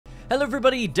Hello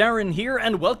everybody, Darren here,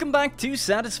 and welcome back to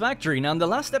Satisfactory. Now in the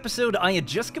last episode, I had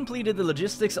just completed the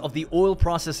logistics of the oil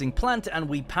processing plant, and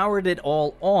we powered it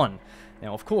all on.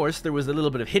 Now of course, there was a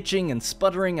little bit of hitching and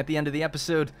sputtering at the end of the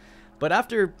episode, but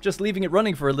after just leaving it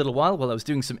running for a little while I was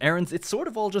doing some errands, it sort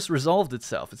of all just resolved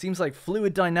itself. It seems like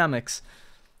fluid dynamics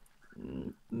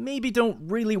maybe don't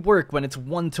really work when it's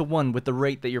one-to-one with the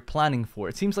rate that you're planning for.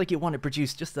 It seems like you want to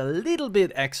produce just a little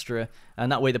bit extra, and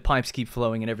that way the pipes keep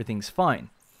flowing and everything's fine.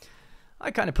 I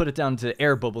kind of put it down to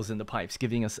air bubbles in the pipes,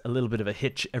 giving us a little bit of a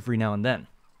hitch every now and then.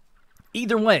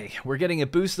 Either way, we're getting a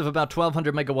boost of about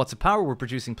 1200 megawatts of power, we're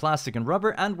producing plastic and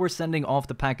rubber, and we're sending off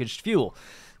the packaged fuel.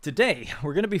 Today,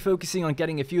 we're going to be focusing on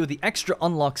getting a few of the extra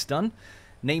unlocks done.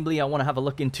 Namely, I want to have a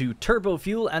look into turbo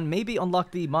fuel and maybe unlock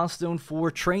the milestone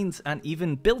for trains and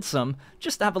even build some,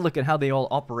 just to have a look at how they all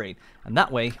operate. And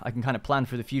that way, I can kind of plan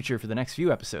for the future for the next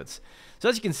few episodes. So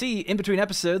as you can see, in between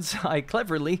episodes, I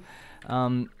cleverly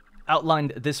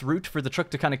outlined this route for the truck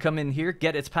to kind of come in here,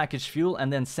 get its packaged fuel,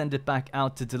 and then send it back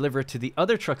out to deliver to the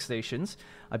other truck stations.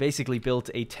 I basically built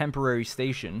a temporary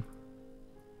station,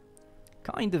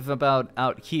 kind of about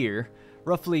out here,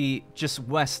 roughly just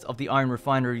west of the iron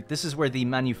refinery. This is where the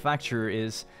manufacturer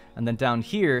is, and then down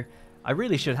here, I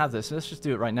really should have this. Let's just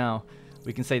do it right now.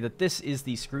 We can say that this is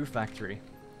the screw factory.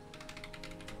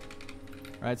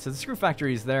 Right, so the screw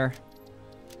factory is there.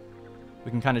 We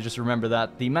can kind of just remember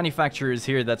that. The manufacturer is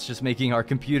here, that's just making our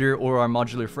computer or our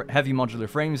heavy modular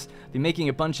frames. They're making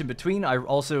a bunch in between. I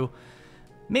also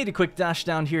made a quick dash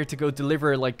down here to go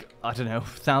deliver, like, I don't know,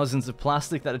 thousands of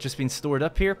plastic that had just been stored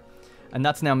up here. And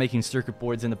that's now making circuit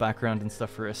boards in the background and stuff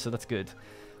for us, so that's good.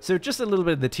 So just a little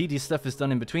bit of the tedious stuff is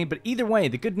done in between, but either way,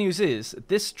 the good news is,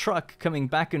 this truck coming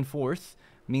back and forth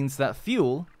means that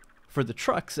fuel, for the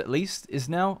trucks at least, is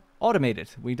now automated.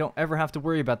 We don't ever have to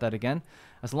worry about that again.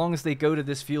 As long as they go to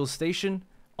this fuel station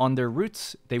on their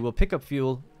routes, they will pick up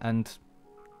fuel and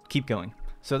keep going.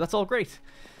 So that's all great.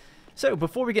 So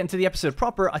before we get into the episode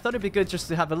proper, I thought it'd be good just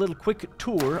to have a little quick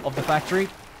tour of the factory.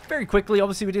 Very quickly,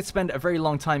 obviously we did spend a very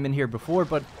long time in here before,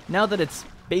 but now that it's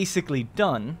basically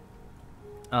done,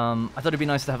 I thought it'd be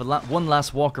nice to have one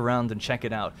last walk around and check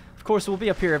it out. Of course, we'll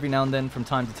be up here every now and then from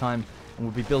time to time, and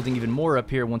we'll be building even more up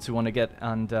here once we want to get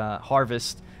and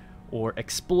harvest or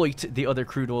exploit the other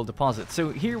crude oil deposits. So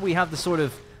here we have the sort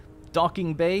of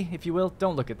docking bay, if you will.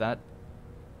 Don't look at that.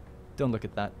 Don't look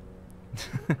at that.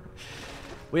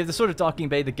 We have the sort of docking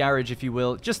bay, the garage, if you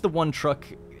will. Just the one truck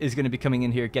is going to be coming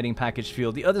in here getting packaged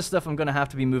fuel. The other stuff I'm going to have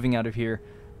to be moving out of here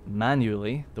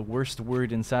manually. The worst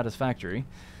word in Satisfactory.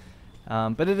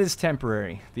 But it is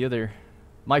temporary.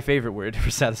 My favorite word for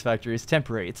Satisfactory is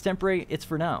temporary. It's temporary, it's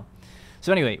for now.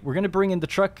 So anyway, we're going to bring in the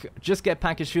truck, just get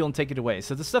packaged fuel and take it away.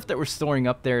 So the stuff that we're storing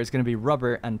up there is going to be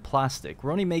rubber and plastic.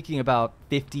 We're only making about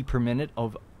 50 per minute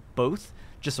of both,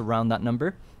 just around that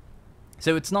number.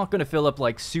 So it's not going to fill up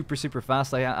like super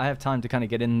fast. I have time to kind of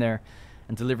get in there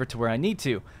and deliver to where I need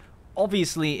to.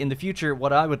 Obviously, in the future,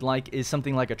 what I would like is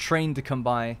something like a train to come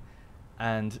by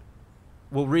and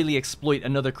will really exploit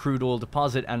another crude oil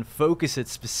deposit and focus it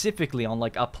specifically on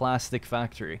like a plastic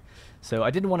factory. So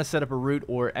I didn't want to set up a route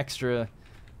or extra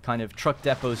kind of truck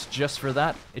depots just for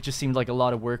that. It just seemed like a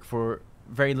lot of work for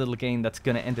very little gain that's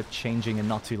going to end up changing in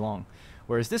not too long.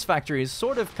 Whereas this factory is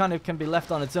sort of kind of can be left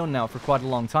on its own now for quite a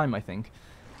long time, I think.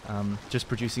 Just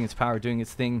producing its power, doing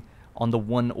its thing on the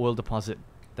one oil deposit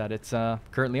that it's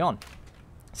currently on.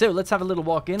 So let's have a little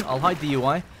walk in. I'll hide the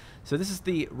UI. So this is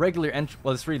the regular entrance.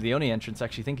 Well, it's really the only entrance,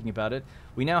 actually, thinking about it.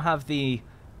 We now have the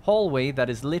hallway that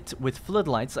is lit with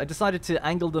floodlights. I decided to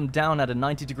angle them down at a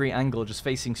 90-degree angle, just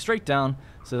facing straight down.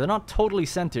 So they're not totally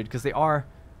centered, because they are,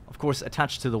 of course,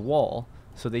 attached to the wall.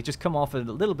 So they just come off at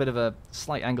a little bit of a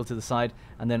slight angle to the side,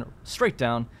 and then straight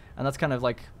down. And that's kind of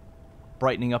like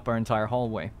brightening up our entire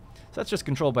hallway. So that's just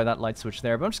controlled by that light switch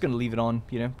there, but I'm just going to leave it on,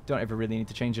 you know, don't ever really need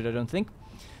to change it, I don't think.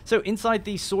 So inside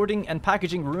the sorting and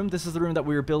packaging room, this is the room that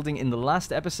we were building in the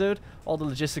last episode. All the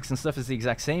logistics and stuff is the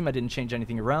exact same, I didn't change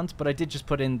anything around, but I did just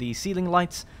put in the ceiling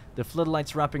lights, the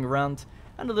floodlights wrapping around,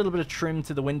 and a little bit of trim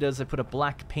to the windows. I put a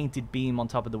black painted beam on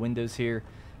top of the windows here,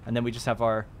 and then we just have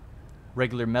our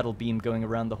regular metal beam going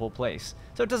around the whole place.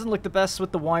 So it doesn't look the best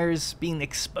with the wires being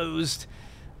exposed,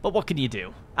 but what can you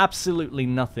do? Absolutely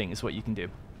nothing is what you can do.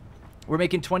 We're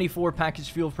making 24 packaged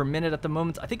fuel per minute at the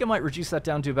moment. I think I might reduce that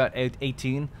down to about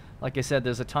 18. Like I said,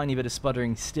 there's a tiny bit of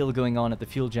sputtering still going on at the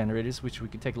fuel generators, which we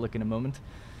can take a look in a moment.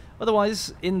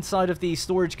 Otherwise, inside of the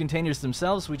storage containers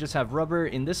themselves, we just have rubber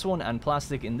in this one and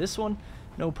plastic in this one.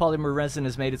 No polymer resin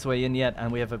has made its way in yet,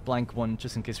 and we have a blank one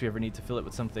just in case we ever need to fill it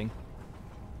with something.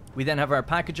 We then have our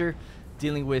packager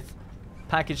dealing with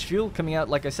packaged fuel coming out,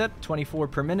 like I said, 24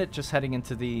 per minute, just heading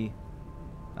into the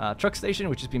truck station,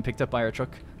 which is being picked up by our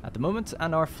truck at the moment,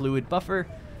 and our fluid buffer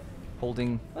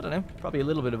holding, I don't know, probably a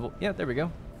little bit of, yeah, there we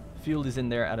go. Fuel is in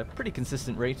there at a pretty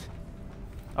consistent rate.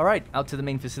 Alright, out to the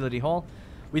main facility hall.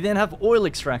 We then have oil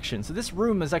extraction. So this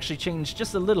room has actually changed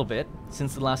just a little bit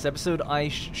since the last episode. I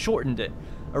shortened it.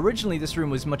 Originally this room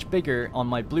was much bigger on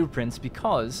my blueprints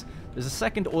because there's a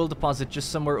second oil deposit just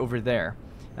somewhere over there.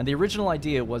 And the original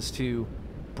idea was to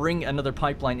bring another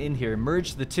pipeline in here,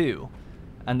 merge the two,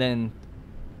 and then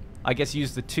I guess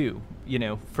use the two, you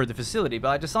know, for the facility. But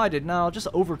I decided, no, I'll just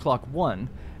overclock one,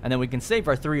 and then we can save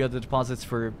our 3 other deposits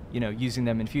for, you know, using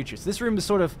them in future. So this room is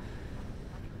sort of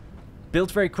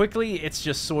built very quickly. It's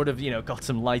just sort of, you know, got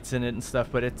some lights in it and stuff,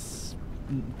 but it's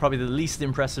probably the least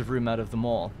impressive room out of them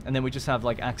all. And then we just have,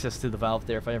 like, access to the valve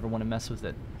there if I ever want to mess with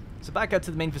it. So back out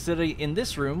to the main facility. In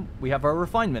this room, we have our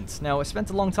refinements. Now, I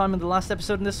spent a long time in the last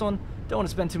episode in this one. Don't want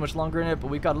to spend too much longer in it, but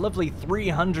we've got a lovely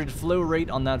 300 flow rate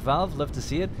on that valve. Love to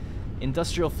see it.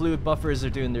 Industrial fluid buffers are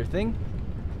doing their thing.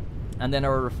 And then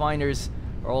our refiners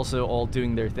are also all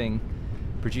doing their thing,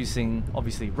 producing,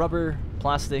 obviously, rubber,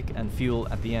 plastic, and fuel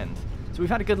at the end. So we've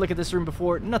had a good look at this room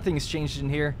before. Nothing's changed in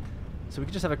here. So we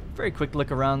can just have a very quick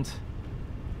look around.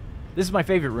 This is my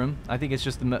favorite room. I think it's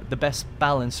just the best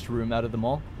balanced room out of them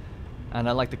all. And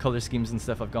I like the color schemes and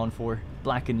stuff I've gone for.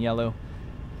 Black and yellow.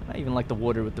 And I even like the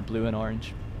water with the blue and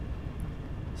orange.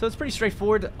 So it's pretty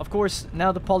straightforward. Of course,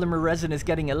 now the polymer resin is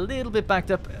getting a little bit backed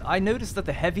up. I noticed that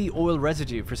the heavy oil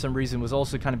residue, for some reason, was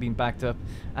also kind of being backed up,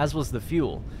 as was the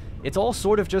fuel. It's all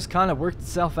sort of just kind of worked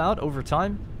itself out over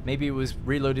time. Maybe it was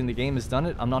reloading the game has done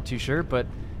it. I'm not too sure, but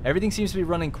everything seems to be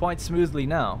running quite smoothly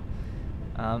now.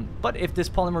 But if this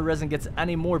polymer resin gets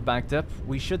any more backed up,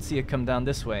 we should see it come down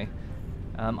this way.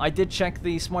 I did check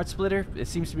the smart splitter. It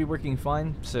seems to be working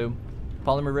fine, so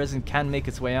polymer resin can make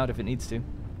its way out if it needs to.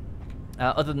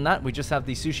 Other than that, we just have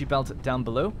the sushi belt down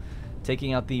below,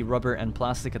 taking out the rubber and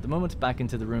plastic at the moment back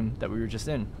into the room that we were just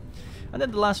in. And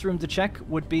then the last room to check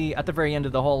would be at the very end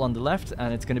of the hall on the left,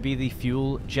 and it's going to be the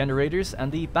fuel generators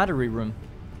and the battery room.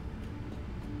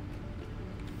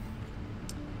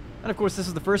 And of course, this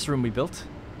is the first room we built.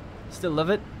 Still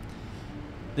love it.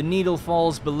 The needle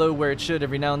falls below where it should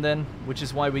every now and then, which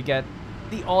is why we get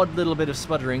the odd little bit of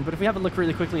sputtering. But if we have a look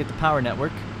really quickly at the power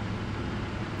network,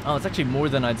 oh, it's actually more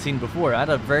than I'd seen before. I had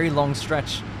a very long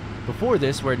stretch before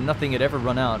this where nothing had ever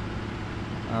run out.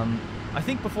 I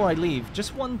think before I leave,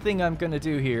 just one thing I'm going to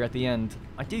do here at the end,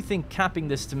 I do think capping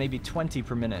this to maybe 20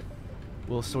 per minute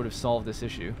will sort of solve this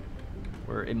issue,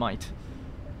 or it might.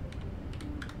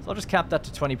 So I'll just cap that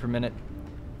to 20 per minute,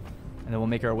 and then we'll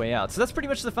make our way out. So that's pretty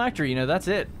much the factory, you know, that's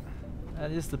it.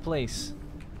 That is the place.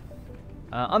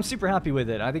 I'm super happy with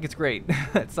it. I think it's great.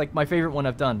 It's like my favorite one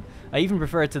I've done. I even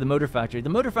prefer it to the motor factory. The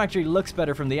motor factory looks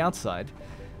better from the outside,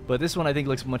 but this one I think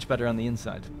looks much better on the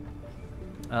inside.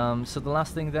 So the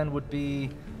last thing then would be,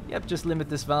 yep, just limit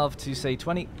this valve to, say,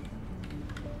 20.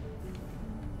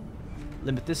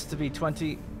 Limit this to be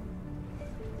 20.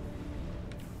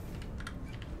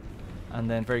 And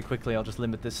then very quickly I'll just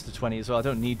limit this to 20 as well. I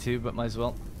don't need to, but might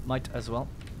as well.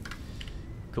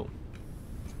 Cool.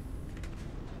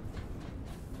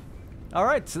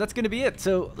 Alright, so that's going to be it.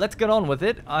 So let's get on with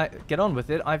it.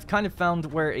 I've kind of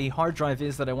found where a hard drive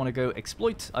is that I want to go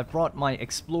exploit. I've brought my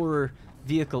Explorer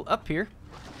vehicle up here.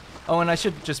 Oh, and I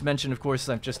should just mention, of course,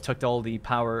 I've just tucked all the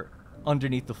power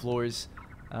underneath the floors,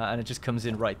 and it just comes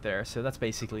in right there. So that's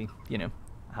basically, you know,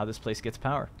 how this place gets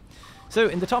power. So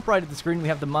in the top right of the screen, we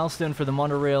have the milestone for the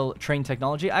monorail train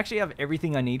technology. I actually have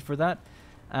everything I need for that.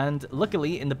 And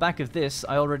luckily, in the back of this,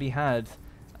 I already had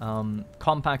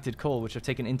compacted coal, which I've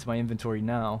taken into my inventory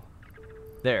now.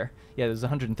 There. Yeah, there's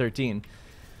 113.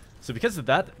 So because of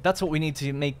that, that's what we need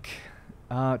to make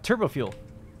turbo fuel.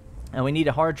 And we need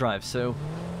a hard drive. So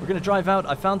we're going to drive out.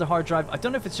 I found a hard drive. I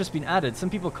don't know if it's just been added. Some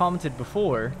people commented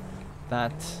before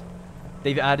that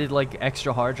they've added like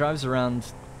extra hard drives around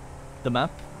the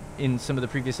map in some of the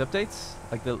previous updates,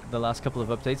 like the last couple of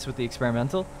updates with the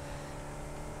experimental.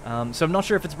 So I'm not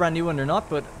sure if it's a brand new one or not,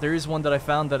 but there is one that I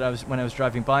found that when I was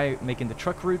driving by making the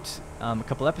truck route a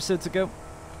couple episodes ago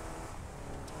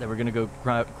that we're going to go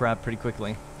grab pretty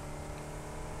quickly.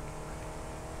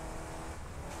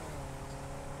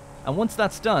 And once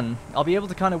that's done, I'll be able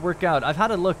to kind of work out. I've had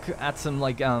a look at some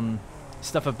like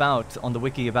stuff on the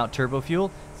wiki about turbo fuel.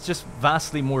 It's just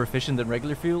vastly more efficient than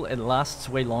regular fuel. It lasts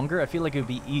way longer. I feel like it would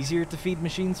be easier to feed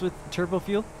machines with turbo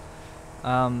fuel.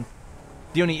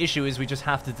 The only issue is we just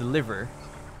have to deliver,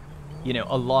 you know,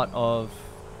 a lot of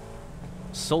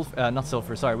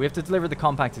sulfur, sorry. We have to deliver the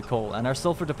compacted coal, and our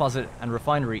sulfur deposit and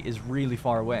refinery is really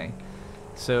far away.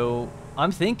 So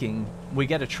I'm thinking we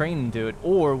get a train and do it,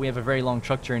 or we have a very long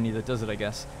truck journey that does it, I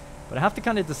guess. But I have to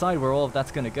kind of decide where all of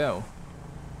that's going to go.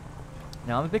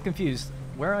 Now, I'm a bit confused.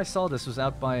 Where I saw this was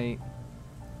out by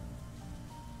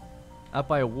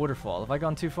a waterfall. Have I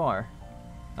gone too far?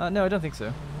 No, I don't think so.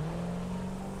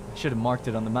 I should have marked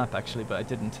it on the map, actually, but I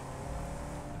didn't.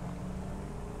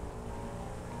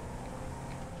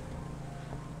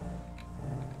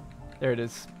 There it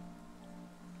is.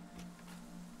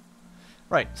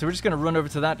 Right, so we're just going to run over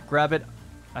to that, grab it.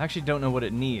 I actually don't know what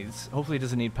it needs. Hopefully it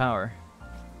doesn't need power.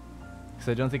 Because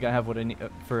I don't think I have what I need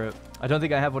I don't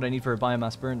think I have what I need for a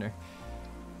biomass burner.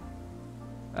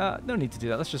 No need to do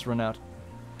that. Let's just run out.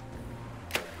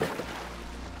 The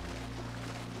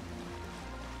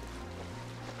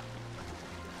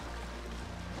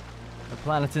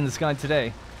planet's in the sky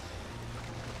today.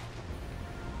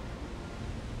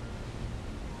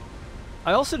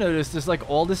 I also noticed there's like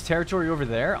all this territory over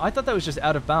there. I thought that was just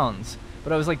out of bounds.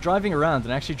 But I was like driving around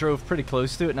and actually drove pretty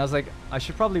close to it, and I was like, I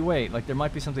should probably wait. Like there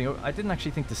might be something. I didn't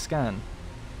actually think to scan.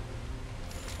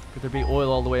 Could there be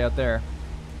oil all the way out there?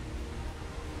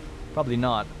 Probably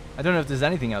not. I don't know if there's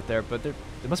anything out there, but there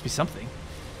must be something.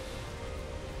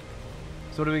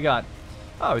 So what do we got?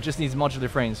 Oh, it just needs modular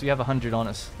frames. We have 100 on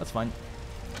us. That's fine.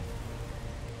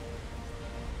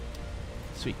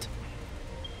 Sweet.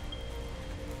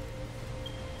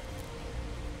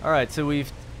 Alright, so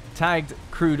we've tagged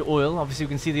crude oil. Obviously we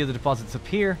can see the other deposits up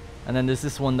here, and then there's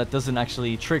this one that doesn't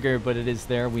actually trigger, but it is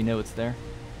there. We know it's there.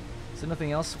 So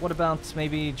nothing else. What about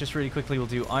maybe just really quickly we'll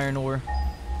do iron ore.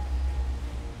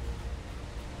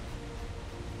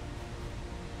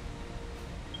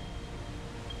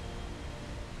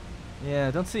 Yeah,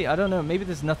 I don't know, maybe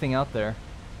there's nothing out there.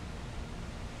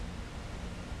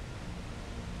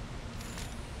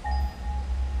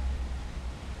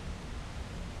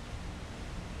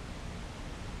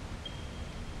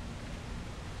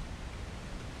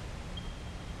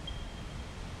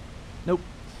 Nope.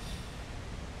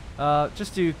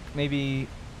 Just do maybe...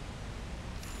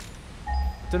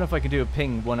 Don't know if I can do a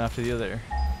ping one after the other.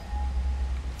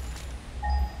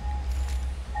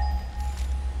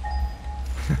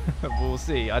 We'll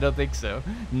see. I don't think so.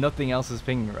 Nothing else is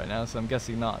pinging right now, so I'm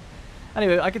guessing not.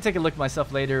 Anyway, I can take a look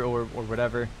myself later or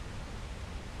whatever.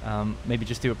 Maybe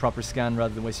just do a proper scan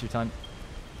rather than waste your time.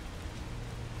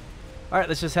 Alright,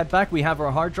 let's just head back. We have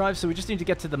our hard drive, so we just need to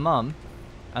get to the mum.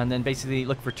 And then basically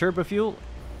look for turbo fuel.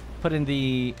 Put in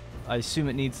the... I assume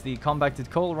it needs the compacted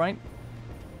coal, right?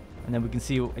 And then we can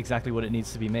see exactly what it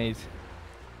needs to be made.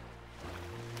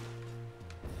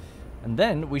 And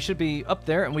then we should be up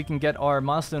there and we can get our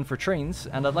milestone for trains.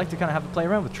 And I'd like to kind of have a play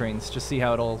around with trains. Just see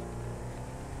how it all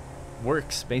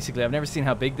works, basically. I've never seen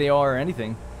how big they are or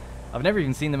anything. I've never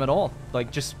even seen them at all.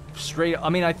 Like, just straight... I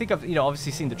mean, I think I've,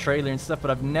 obviously seen the trailer and stuff,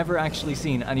 but I've never actually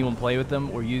seen anyone play with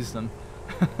them or use them.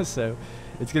 So,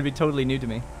 it's going to be totally new to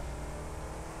me.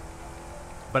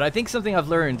 But I think something I've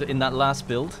learned in that last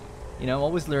build,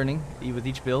 always learning with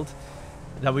each build,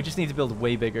 that we just need to build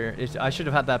way bigger. I should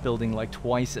have had that building like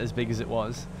twice as big as it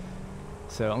was.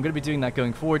 So I'm going to be doing that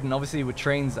going forward, and obviously with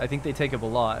trains, I think they take up a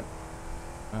lot.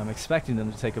 I'm expecting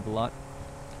them to take up a lot.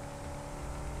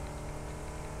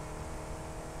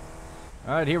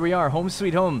 Alright, here we are, home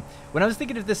sweet home. When I was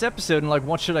thinking of this episode and like,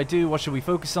 what should I do, what should we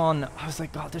focus on, I was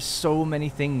like, God, there's so many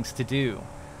things to do.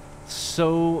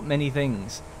 So many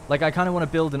things. Like, I kind of want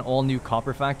to build an all-new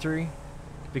copper factory,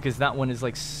 because that one is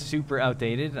like super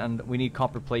outdated, and we need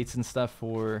copper plates and stuff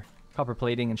for copper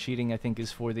plating, and sheeting I think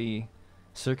is for the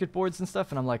circuit boards and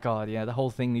stuff, and I'm like, God, yeah, the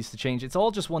whole thing needs to change. It's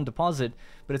all just one deposit,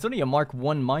 but it's only a Mark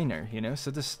 1 miner,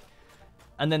 so this...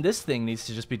 And then this thing needs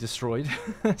to just be destroyed.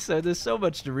 So there's so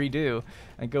much to redo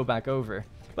and go back over.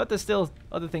 But there's still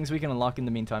other things we can unlock in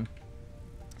the meantime.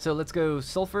 So let's go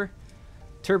sulfur,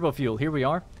 turbo fuel, here we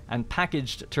are. And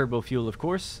packaged turbo fuel, of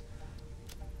course.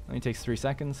 Only takes 3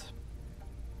 seconds.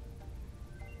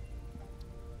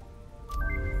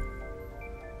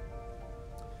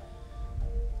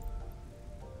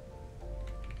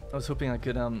 I was hoping I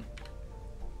could,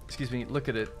 excuse me, look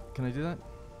at it. Can I do that?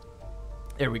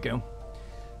 There we go.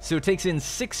 So it takes in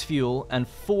 6 fuel and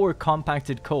 4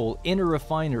 compacted coal in a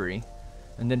refinery,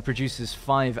 and then produces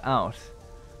 5 out.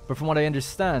 But from what I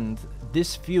understand,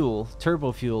 this fuel,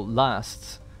 turbo fuel,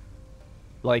 lasts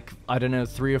like, I don't know,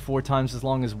 3 or 4 times as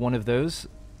long as one of those.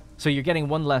 So you're getting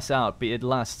one less out, but it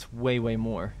lasts way, way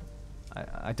more.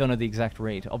 I don't know the exact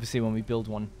rate. Obviously, when we build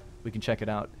one, we can check it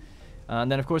out.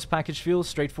 And then, of course, packaged fuel,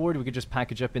 straightforward. We could just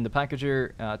package up in the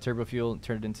packager, turbo fuel,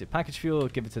 turn it into packaged fuel,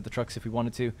 give it to the trucks if we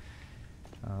wanted to.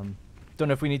 Don't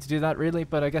know if we need to do that really,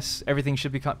 but I guess everything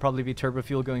should be probably be turbo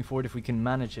fuel going forward if we can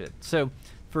manage it. So,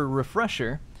 for a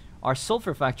refresher, our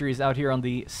sulfur factory is out here on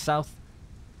the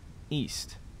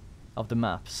southeast. of the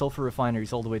map. Sulfur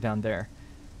refineries all the way down there.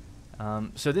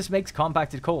 So this makes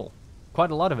compacted coal.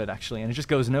 Quite a lot of it, actually, and it just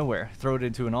goes nowhere. Throw it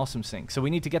into an awesome sink. So we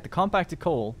need to get the compacted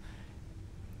coal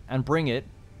and bring it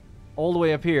all the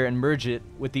way up here and merge it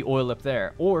with the oil up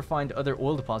there. Or find other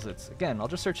oil deposits. Again, I'll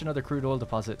just search another crude oil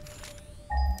deposit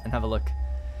and have a look.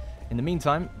 In the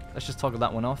meantime, let's just toggle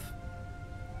that one off.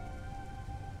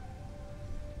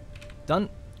 Done.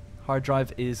 Hard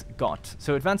drive is got.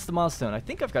 So advance the milestone. I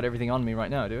think I've got everything on me right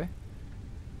now, do I?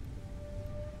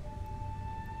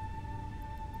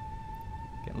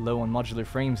 Getting low on modular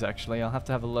frames, actually. I'll have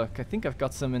to have a look. I think I've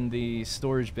got some in the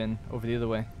storage bin over the other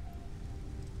way.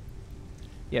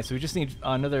 Yeah, so we just need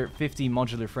another 50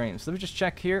 modular frames. Let me just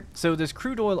check here. So there's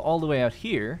crude oil all the way out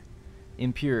here.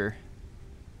 Impure.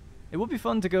 It would be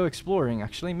fun to go exploring,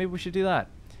 actually. Maybe we should do that.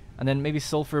 And then maybe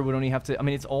sulfur would only have to... I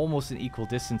mean, it's almost an equal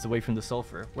distance away from the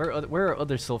sulfur. Where are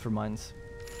other sulfur mines?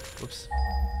 Whoops.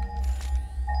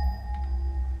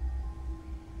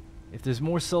 If there's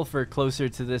more sulfur closer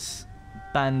to this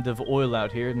band of oil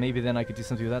out here, maybe then I could do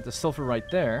something with that. There's sulfur right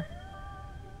there.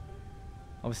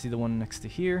 Obviously the one next to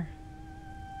here.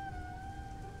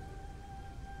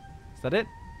 Is that it?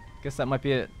 Guess that might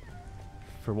be it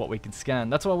for what we can scan.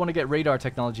 That's why I want to get radar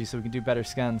technology so we can do better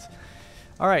scans.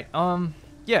 Alright,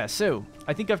 yeah, so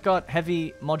I think I've got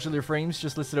heavy modular frames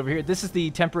just listed over here. This is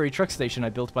the temporary truck station I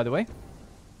built, by the way.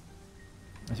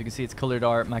 As you can see, it's colored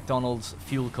our McDonald's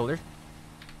fuel color.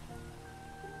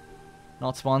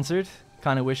 Not sponsored.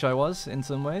 Kind of wish I was in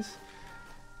some ways.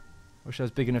 Wish I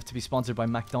was big enough to be sponsored by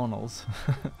McDonald's.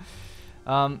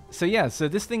 So yeah, so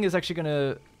this thing is actually going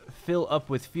to fill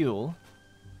up with fuel.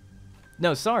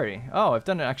 No, sorry. Oh, I've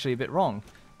done it actually a bit wrong.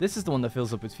 This is the one that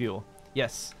fills up with fuel.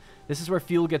 Yes. This is where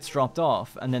fuel gets dropped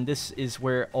off, and then this is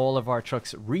where all of our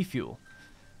trucks refuel,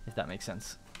 if that makes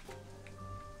sense.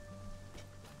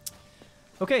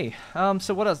 Okay,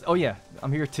 so what else? Oh yeah,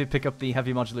 I'm here to pick up the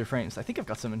heavy modular frames. I think I've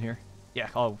got some in here. Yeah,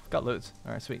 oh, got loads.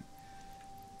 Alright, sweet.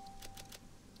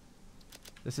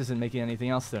 This isn't making anything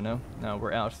else though, no? No,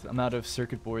 we're out. I'm out of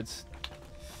circuit boards.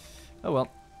 Oh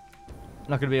well. I'm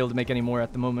not going to be able to make any more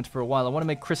at the moment for a while. I want to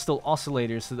make crystal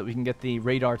oscillators so that we can get the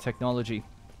radar technology.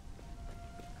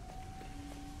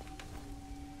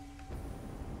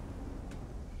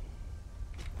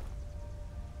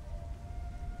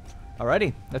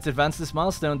 Alrighty, let's advance this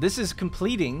milestone. This is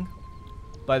completing,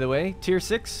 by the way, tier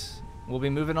 6. We'll be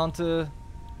moving on to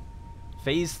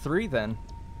phase 3 then.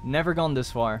 Never gone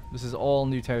this far. This is all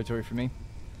new territory for me.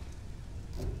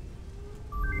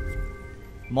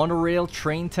 Monorail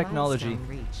train technology. Milestone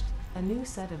reached. A new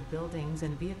set of buildings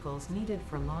and vehicles needed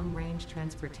for long-range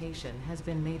transportation has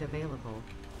been made available.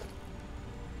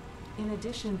 In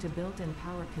addition to built-in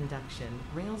power conduction,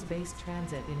 rails-based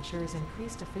transit ensures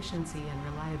increased efficiency and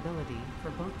reliability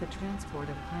for both the transport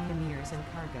of pioneers and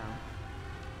cargo.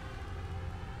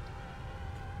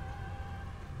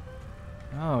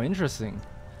 Oh, interesting.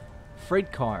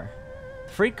 Freight car.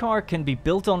 Freight car can be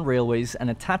built on railways and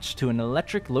attached to an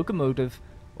electric locomotive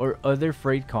or other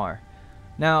freight car.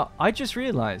 Now, I just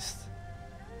realized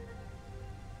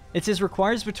it says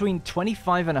requires between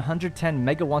 25 and 110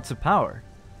 megawatts of power.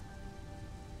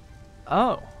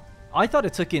 Oh, I thought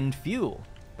it took in fuel.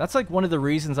 That's like one of the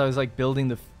reasons I was like building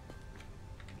the,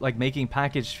 like making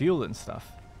packaged fuel and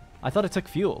stuff. I thought it took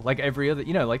fuel, like every other,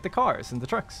 you know, like the cars and the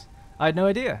trucks. I had no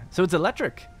idea. So it's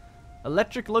electric.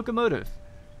 Electric locomotive.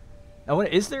 Now,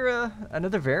 is there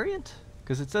another variant?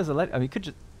 Because it says I mean, could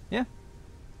just, yeah.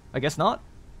 I guess not.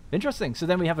 Interesting. So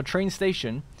then we have a train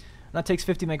station. And that takes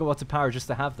 50 megawatts of power just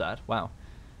to have that. Wow.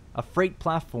 A freight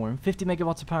platform. 50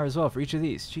 megawatts of power as well for each of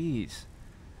these. Jeez.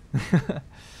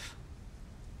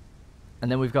 And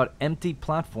then we've got empty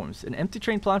platforms. An empty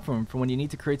train platform for when you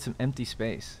need to create some empty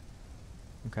space.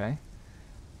 Okay.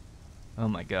 Oh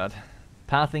my god.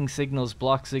 Pathing signals,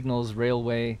 block signals,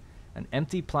 railway. An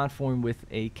empty platform with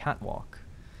a catwalk.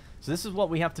 So this is what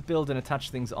we have to build and attach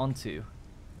things onto.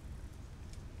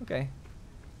 Okay.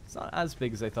 It's not as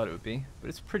big as I thought it would be, but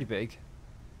it's pretty big.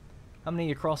 How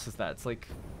many across is that? It's like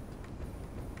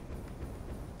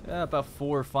about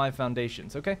 4 or 5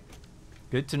 foundations. Okay.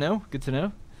 Good to know. Good to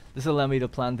know. This will allow me to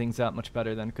plan things out much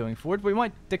better than going forward. We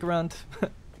might dick around,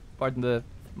 pardon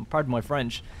my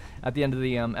French, at the end of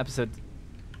the episode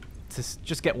to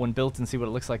just get one built and see what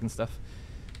it looks like and stuff.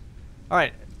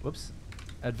 Alright. Whoops.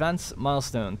 Advance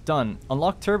milestone. Done.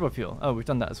 Unlock turbo fuel. Oh, we've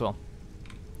done that as well.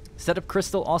 Set up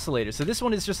crystal oscillator. So this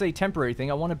one is just a temporary thing.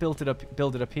 I want to build it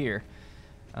up here.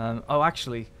 Oh,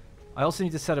 actually, I also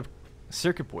need to set up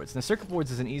circuit boards. Now, circuit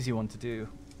boards is an easy one to do.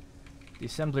 The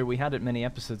assembler, we had it many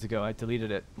episodes ago. I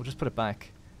deleted it. We'll just put it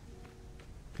back.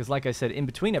 Because like I said, in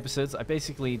between episodes, I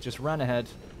basically just ran ahead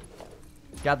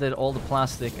gathered all the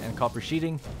plastic and copper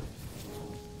sheeting.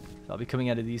 So I'll be coming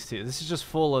out of these two. This is just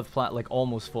full of like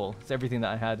almost full. It's everything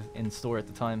that I had in store at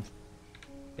the time.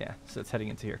 Yeah, so it's heading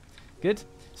into here. Good.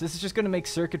 So this is just going to make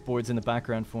circuit boards in the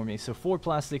background for me. So 4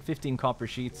 plastic, 15 copper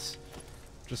sheets.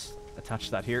 Just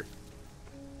attach that here.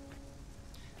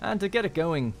 And to get it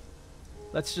going,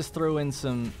 let's just throw in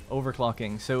some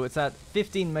overclocking. So it's at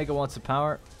 15 megawatts of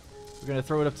power. We're going to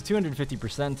throw it up to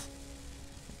 250%.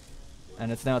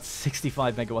 And it's now at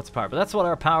 65 megawatts of power. But that's what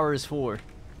our power is for.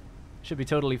 Should be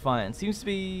totally fine. Seems to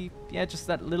be, yeah, just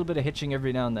that little bit of hitching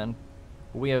every now and then.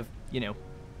 We have, you know,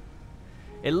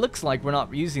 it looks like we're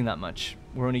not using that much.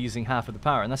 We're only using half of the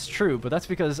power. And that's true, but that's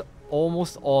because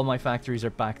almost all my factories are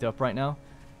backed up right now.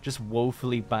 Just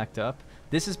woefully backed up.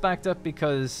 This is backed up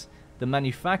because the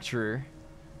manufacturer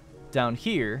down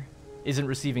here isn't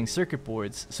receiving circuit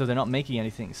boards, so they're not making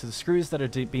anything. So the screws that are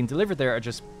being delivered there are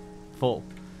just full.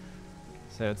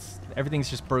 So it's everything's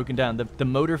just broken down. The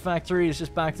motor factory is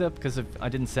just backed up because I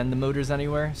didn't send the motors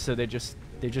anywhere, so they just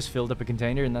filled up a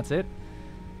container and that's it.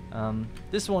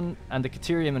 This one and the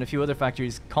Caterium and a few other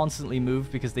factories constantly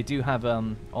move because they do have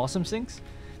awesome sinks.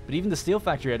 But even the steel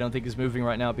factory I don't think is moving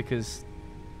right now because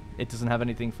it doesn't have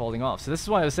anything falling off. So this is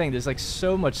why I was saying there's like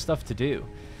so much stuff to do.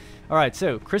 Alright,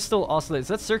 so crystal oscillators.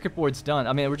 That circuit board's done.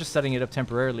 I mean, we're just setting it up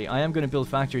temporarily. I am going to build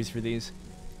factories for these.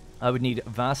 I would need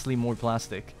vastly more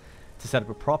plastic to set up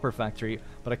a proper factory,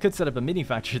 but I could set up a mini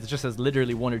factory that just has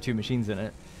literally 1 or 2 machines in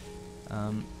it.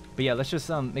 But yeah, let's just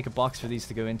make a box for these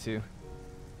to go into.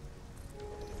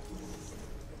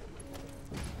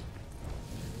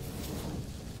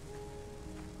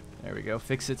 There we go.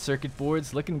 Fix it circuit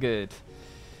boards, looking good.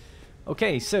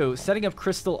 Okay, so setting up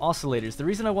crystal oscillators. The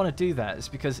reason I want to do that is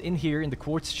because in here, in the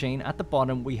quartz chain, at the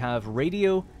bottom, we have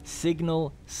radio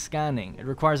signal scanning. It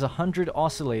requires 100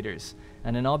 oscillators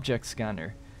and an object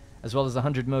scanner, as well as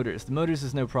 100 motors. The motors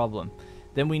is no problem.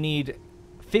 Then we need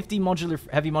 50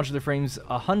 heavy modular frames,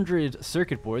 100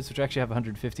 circuit boards, which I actually have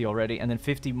 150 already, and then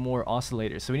 50 more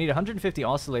oscillators. So we need 150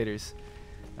 oscillators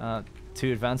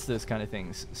to advance those kind of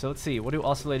things. So let's see, what do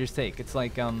oscillators take? It's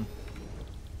like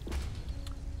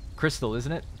crystal,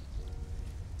 isn't it?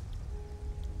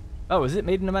 Oh, is it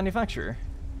made in a manufacturer?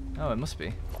 Oh, it must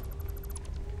be.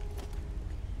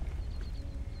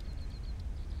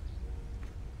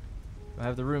 I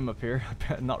have the room up here.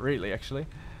 Not really, actually.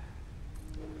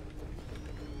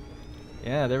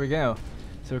 Yeah, there we go.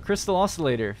 So a crystal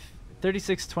oscillator,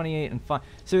 36, 28, and 5.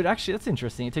 So it actually, that's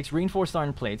interesting. It takes reinforced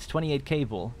iron plates, 28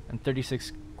 cable, and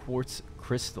 36 quartz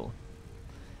crystal.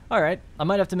 Alright, I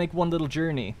might have to make one little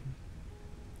journey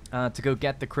to go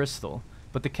get the crystal.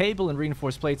 But the cable and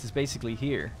reinforced plates is basically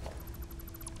here.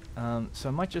 So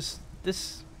I might just...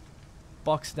 This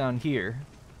box down here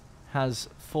is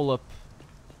full up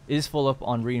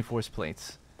on reinforced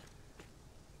plates.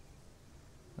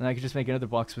 And I could just make another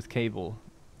box with cable.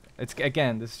 It's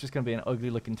again, this is just going to be an ugly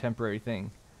looking temporary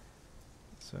thing.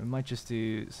 So I might just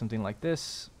do something like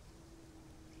this.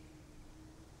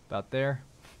 About there.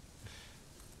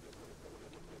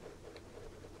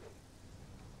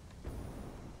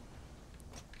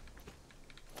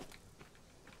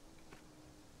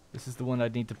 This is the one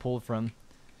I'd need to pull from.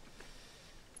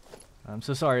 I'm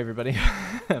so sorry, everybody,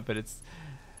 but it's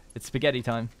spaghetti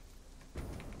time.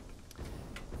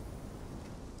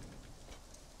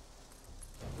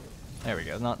 There we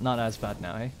go. Not as bad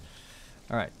now, hey?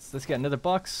 Alright, so let's get another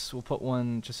box. We'll put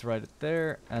one just right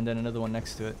there, and then another one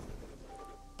next to it.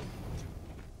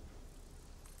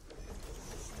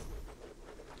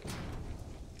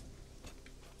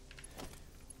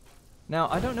 Now,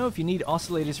 I don't know if you need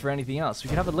oscillators for anything else. We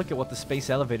can have a look at what the space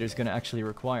elevator is going to actually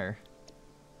require.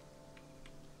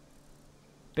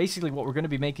 Basically, what we're going to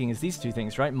be making is these two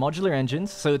things, right? Modular engines.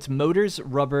 So it's motors,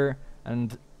 rubber,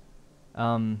 and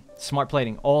smart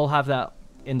plating. All have that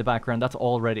in the background. That's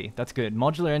all ready. That's good.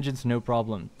 Modular engines, no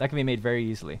problem. That can be made very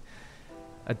easily.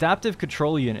 Adaptive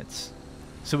control units.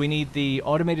 So we need the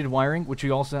automated wiring, which we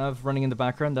also have running in the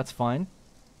background. That's fine.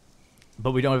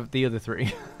 But we don't have the other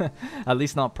three. At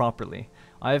least not properly.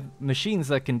 I have machines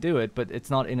that can do it, but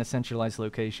it's not in a centralized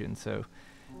location. So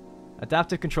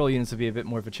adaptive control units would be a bit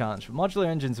more of a challenge. But modular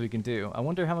engines we can do. I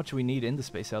wonder how much we need in the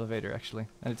space elevator, actually.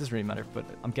 And it doesn't really matter, but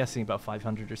I'm guessing about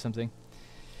 500 or something.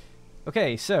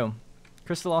 Okay, so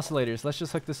crystal oscillators. Let's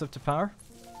just hook this up to power.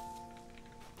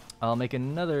 I'll make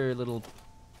another little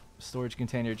storage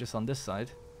container just on this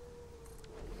side.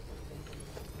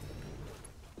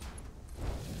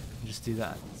 Just do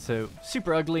that. So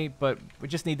super ugly, but we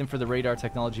just need them for the radar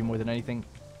technology more than anything.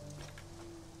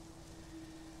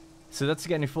 So that's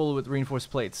getting full with reinforced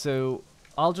plates. So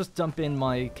I'll just dump in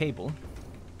my cable.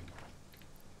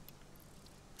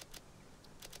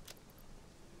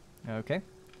 Okay.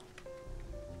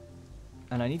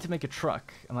 And I need to make a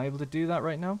truck. Am I able to do that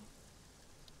right now?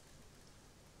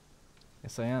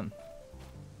 Yes, I am.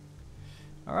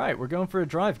 Alright, we're going for a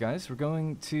drive, guys. We're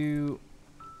going to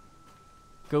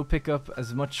go pick up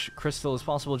as much crystal as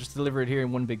possible, just deliver it here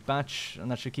in one big batch, and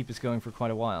that should keep us going for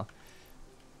quite a while.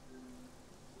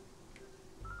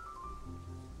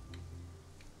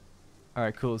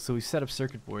 Alright, cool. So we've set up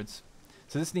circuit boards.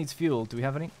 So this needs fuel. Do we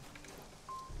have any?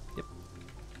 Yep.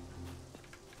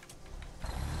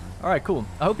 Alright, cool.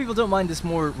 I hope people don't mind this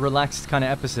more relaxed kind of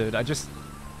episode.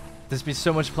 There's been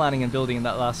so much planning and building in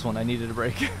that last one. I needed a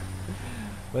break.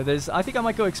 But I think I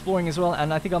might go exploring as well,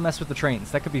 and I think I'll mess with the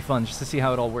trains. That could be fun, just to see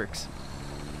how it all works.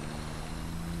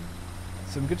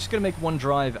 So I'm just going to make one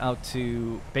drive out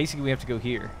to... Basically, we have to go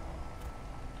here.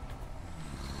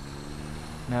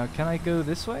 Now, can I go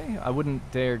this way? I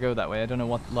wouldn't dare go that way. I don't know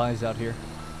what lies out here.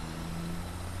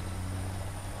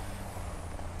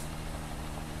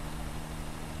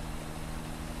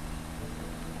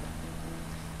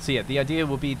 So yeah, the idea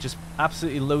will be just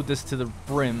absolutely load this to the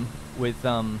brim with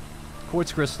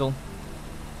quartz crystal.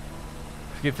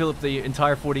 We can fill up the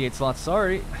entire 48 slots,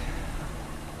 sorry.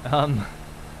 And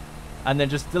then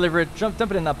just deliver it, dump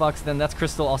it in that box, then that's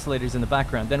crystal oscillators in the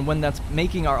background. Then when that's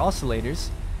making our oscillators,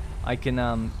 I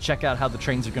can check out how the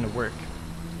trains are going to work.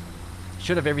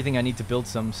 Should have everything I need to build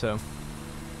some, so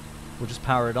we'll just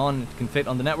power it on. It can fit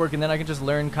on the network, and then I can just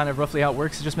learn kind of roughly how it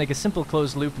works. Just make a simple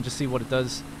closed loop and just see what it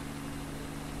does.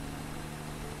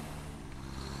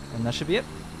 And that should be it.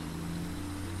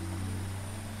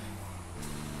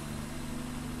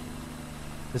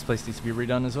 This place needs to be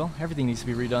redone as well. Everything needs to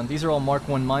be redone. These are all Mark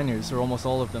 1 miners, or almost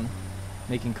all of them,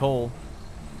 making coal.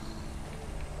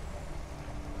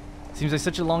 Seems like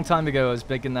such a long time ago I was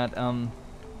making that,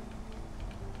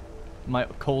 my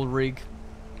coal rig,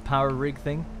 power rig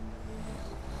thing.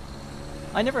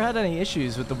 I never had any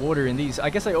issues with the water in these. I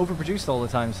guess I overproduced all the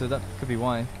time, so that could be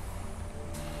why.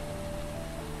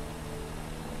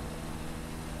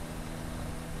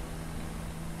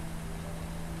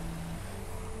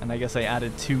 And I guess I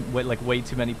added way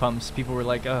too many pumps. People were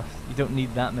like, "Oh, you don't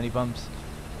need that many pumps."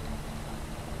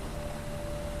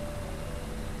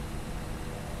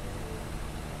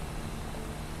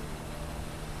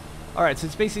 Alright, so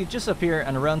it's basically just up here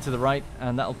and around to the right,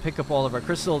 and that'll pick up all of our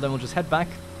crystal. Then we'll just head back,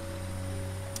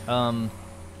 and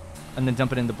then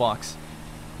dump it in the box.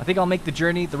 I think I'll make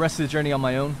the rest of the journey on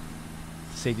my own,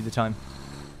 to save you the time.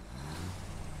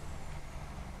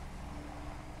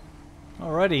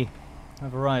 Alrighty.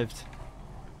 I've arrived.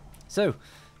 So,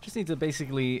 just need to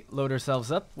basically load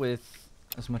ourselves up with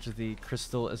as much of the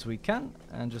crystal as we can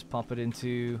and just pop it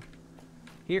into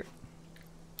here.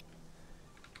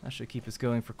 That should keep us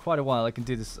going for quite a while. I can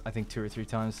do this, I think, 2 or 3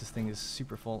 times. This thing is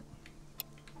super full.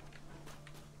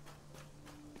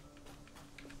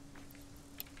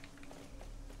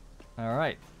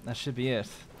 Alright, that should be it.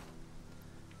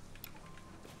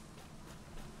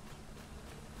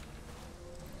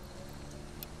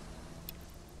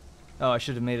 Oh, I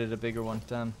should have made it a bigger one.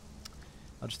 Damn.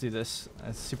 I'll just do this.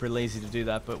 I'm super lazy to do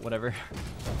that, but whatever.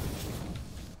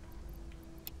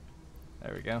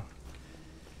 There we go.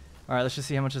 Alright, let's just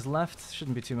see how much is left.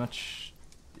 Shouldn't be too much.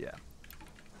 Yeah.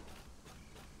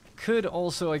 Could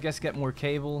also, I guess, get more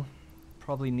cable.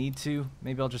 Probably need to.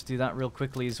 Maybe I'll just do that real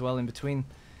quickly as well in between.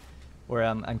 Or,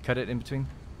 and cut it in between.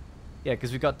 Yeah,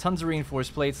 because we've got tons of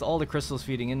reinforced plates. All the crystals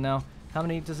feeding in now. How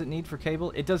many does it need for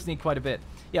cable? It does need quite a bit.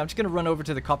 Yeah, I'm just going to run over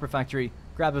to the copper factory,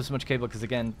 grab as much cable, because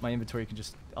again, my inventory can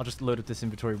just... I'll just load up this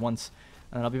inventory once,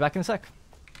 and I'll be back in a sec.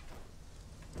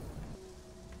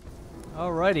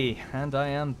 Alrighty, and I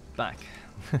am back.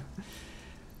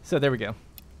 So there we go.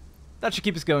 That should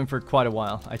keep us going for quite a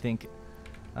while, I think.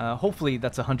 Hopefully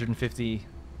that's 150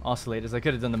 oscillators. I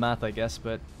could have done the math, I guess,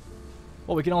 but...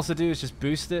 What we can also do is just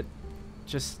boost it.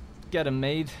 Just get them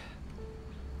made.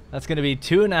 That's going to be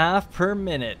 2.5 per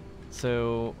minute.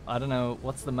 So, I don't know.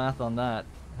 What's the math on that?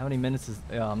 How many minutes is...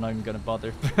 Oh, I'm not even going to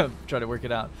bother. Try to work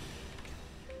it out.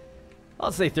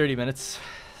 I'll say 30 minutes.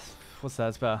 What's that?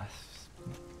 It's about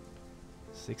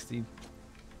 60...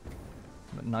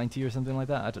 90 or something like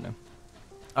that? I don't know.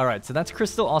 Alright, so that's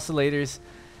crystal oscillators.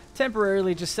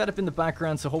 Temporarily just set up in the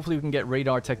background, so hopefully we can get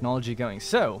radar technology going.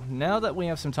 So, now that we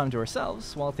have some time to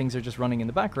ourselves, while things are just running in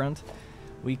the background,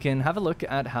 we can have a look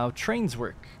at how trains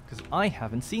work, because I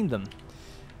haven't seen them.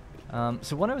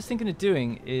 So what I was thinking of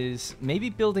doing is maybe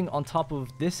building on top of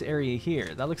this area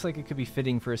here. That looks like it could be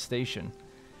fitting for a station.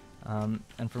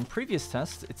 And from previous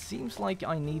tests, it seems like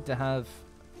I need to have...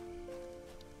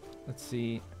 Let's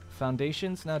see...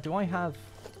 Foundations. Now, do I have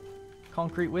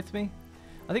concrete with me?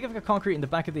 I think I've got concrete in the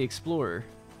back of the Explorer.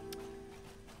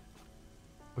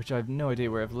 which I have no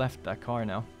idea where I've left that car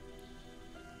now.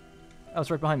 Oh, it's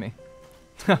right behind me.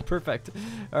 Perfect.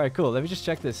 Alright, cool. Let me just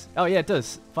check this. Oh, yeah, it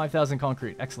does. 5,000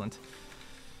 concrete. Excellent.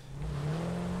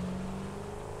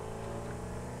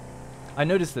 I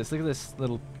noticed this. Look at this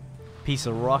little piece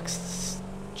of rock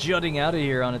jutting out of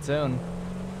here on its own.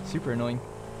 Super annoying.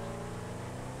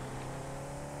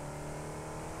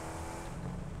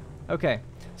 Okay.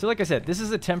 So like I said, this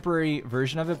is a temporary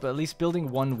version of it, but at least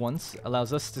building one once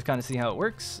allows us to kind of see how it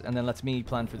works, and then lets me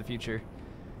plan for the future.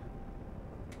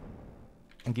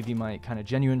 And give you my kind of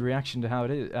genuine reaction to how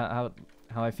it is, how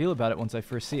I feel about it once I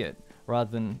first see it, rather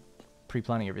than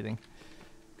pre-planning everything.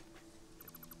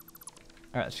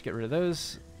 Alright, let's just get rid of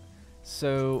those.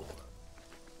 So,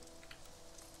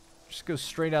 just go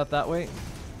straight out that way.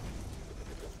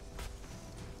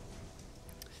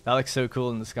 That looks so cool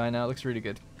in the sky now. It looks really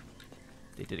good.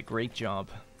 They did a great job.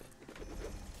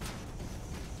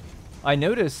 I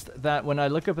noticed that when I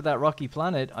look up at that rocky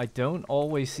planet, I don't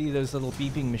always see those little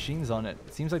beeping machines on it.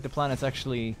 It seems like the planets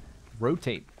actually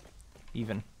rotate,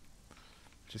 even,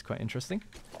 which is quite interesting.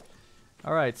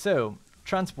 Alright, so,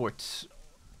 transport.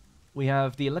 We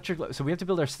have the electric... So we have to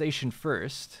build our station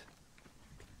first.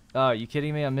 Oh, you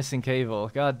kidding me? I'm missing cable.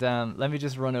 God damn. Let me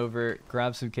just run over,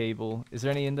 grab some cable. Is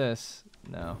there any in this?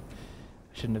 No.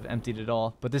 I shouldn't have emptied it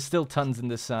all. But there's still tons in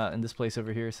this place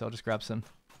over here, so I'll just grab some.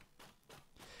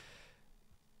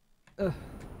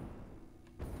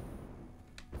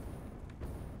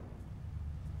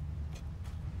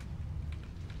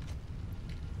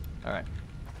 Alright.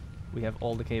 We have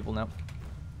all the cable now.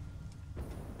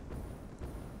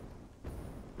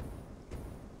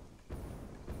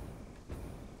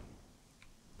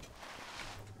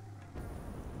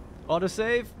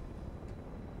 Autosave.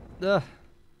 Ugh.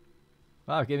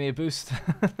 Wow, gave me a boost.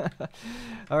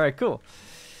 Alright, cool.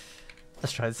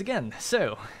 Let's try this again.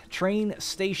 So, train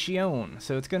station.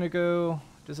 So it's gonna go...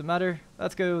 Does it matter?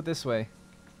 Let's go this way.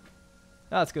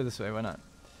 Ah, let's go this way, why not?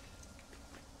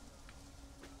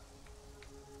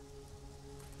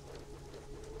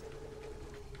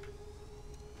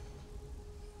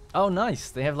 Oh, nice.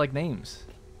 They have, like, names.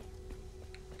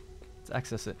 Let's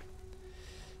access it.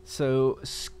 So,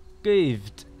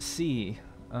 Scaved Sea.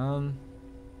 I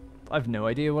have no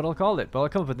idea what I'll call it, but I'll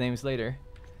come up with names later.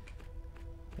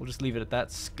 We'll just leave it at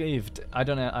that. Scaved. I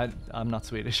don't know. I'm not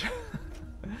Swedish.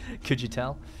 Could you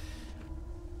tell?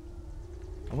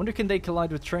 I wonder, can they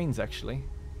collide with trains, actually?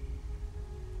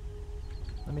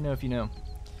 Let me know if you know.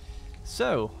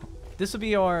 So, this will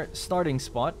be our starting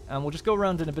spot, and we'll just go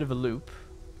around in a bit of a loop.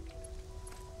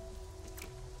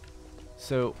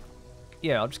 So,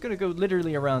 yeah, I'm just going to go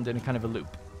literally around in a kind of a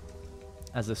loop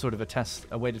as a sort of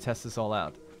a way to test this all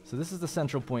out. So this is the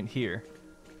central point here.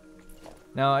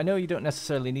 Now, I know you don't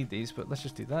necessarily need these, but let's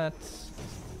just do that.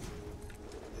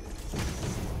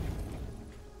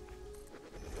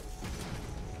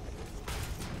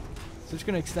 So just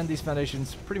going to extend these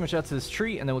foundations pretty much out to this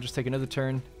tree, and then we'll just take another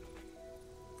turn.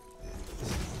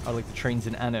 I like the trains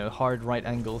in Anno, hard right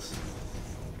angles.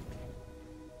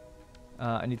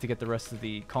 I need to get the rest of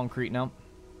the concrete now.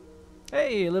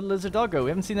 Hey, a little lizard doggo. We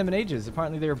haven't seen them in ages.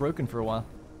 Apparently they were broken for a while.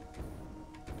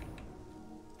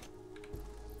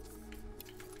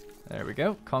 There we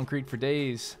go. Concrete for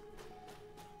days.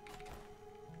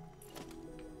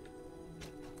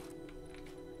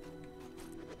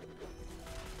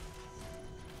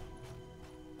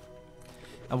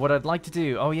 And what I'd like to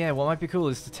do... Oh yeah, what might be cool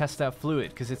is to test out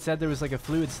fluid, because it said there was like a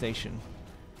fluid station.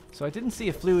 So I didn't see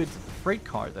a fluid freight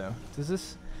car, though. Does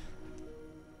this...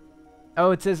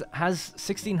 Oh, it says has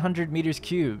 1,600 meters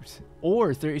cubed.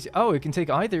 Or 30... Oh, it can take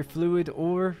either fluid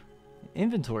or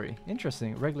inventory.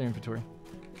 Interesting. Regular inventory.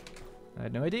 I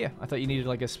had no idea. I thought you needed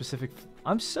like a specific...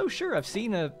 I'm so sure I've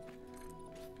seen a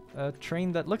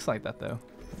train that looks like that, though.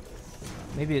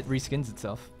 Maybe it reskins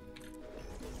itself.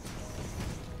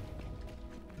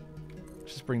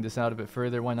 Just bring this out a bit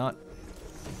further. Why not?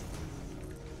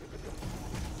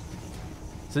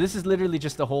 So this is literally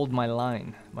just to hold my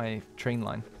line, my train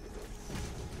line.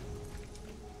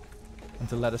 And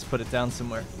to let us put it down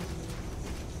somewhere.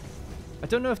 I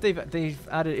don't know if they've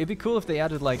added... It'd be cool if they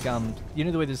added like, you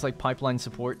know the way there's like pipeline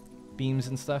support beams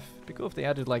and stuff? It'd be cool if they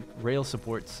added like rail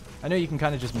supports. I know you can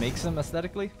kind of just make some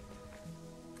aesthetically.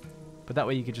 But that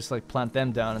way you could just like plant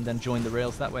them down and then join the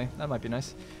rails that way. That might be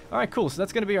nice. Alright, cool. So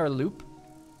that's going to be our loop.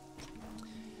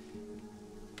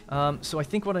 So I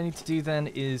think what I need to do then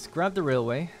is grab the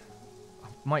railway. I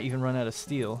might even run out of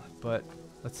steel, but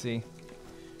let's see.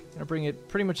 I'm going to bring it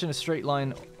pretty much in a straight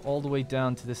line all the way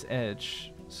down to this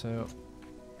edge. So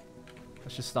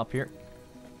let's just stop here.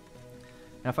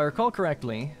 Now if I recall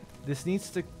correctly, this needs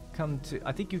to come to...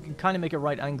 I think you can kind of make a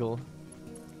right angle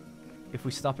if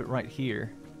we stop it right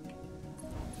here.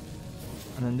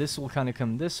 And then this will kind of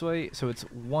come this way, so it's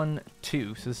 1,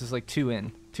 2. So this is like 2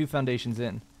 in. 2 foundations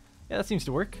in. Yeah, that seems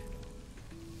to work.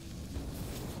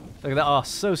 Look at that. Oh,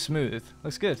 so smooth.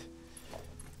 Looks good.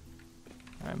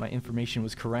 Alright, my information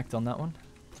was correct on that one.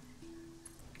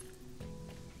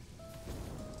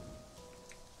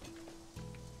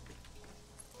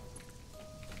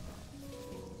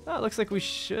 Oh, it looks like we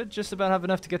should just about have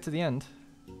enough to get to the end.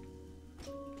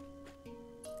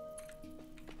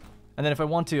 And then if I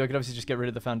want to, I could obviously just get rid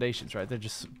of the foundations, right? They're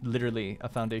just literally a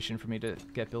foundation for me to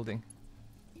get building.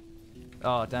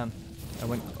 Oh, damn. I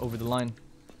went over the line.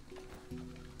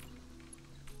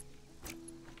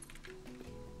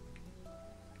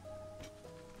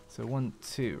 So 1,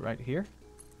 2, right here.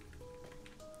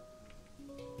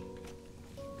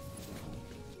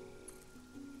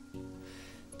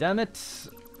 Damn it.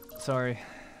 Sorry.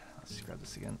 Let's just grab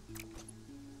this again.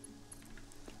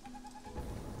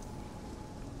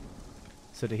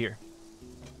 So to here.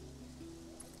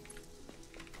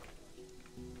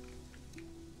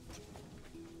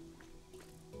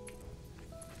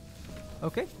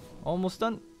 Okay, almost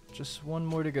done. Just one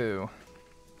more to go.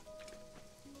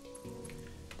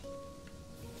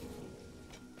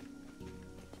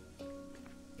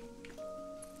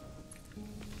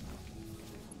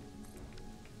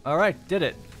 Alright, did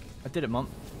it. I did it, Mom.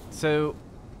 So,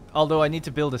 although I need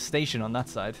to build a station on that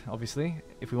side, obviously,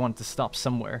 if we want to stop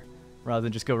somewhere, rather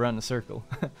than just go around in a circle.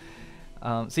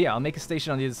 So yeah, I'll make a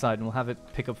station on the other side and we'll have it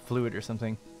pick up fluid or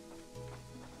something.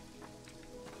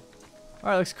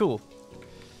 Alright, looks cool.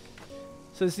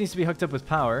 So this needs to be hooked up with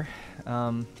power.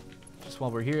 Just while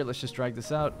we're here, let's just drag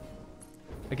this out.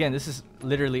 Again, this is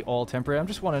literally all temporary. I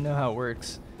just want to know how it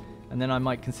works. And then I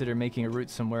might consider making a route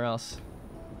somewhere else.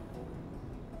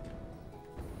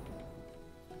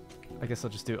 I guess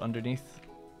I'll just do it underneath.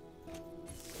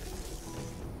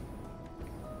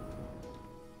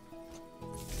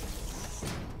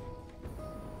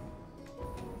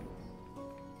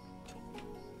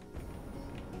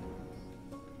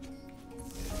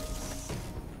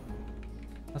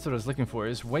 That's what I was looking for.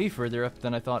 It's way further up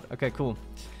than I thought. Okay, cool.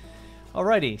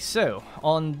 Alrighty, so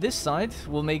on this side,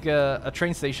 we'll make a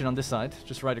train station on this side,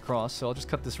 just right across. So I'll just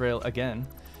cut this rail again.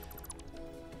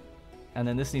 And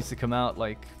then this needs to come out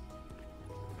like,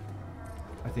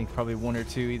 I think probably 1 or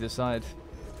 2 either side.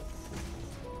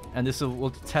 And this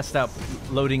will test out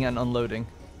loading and unloading.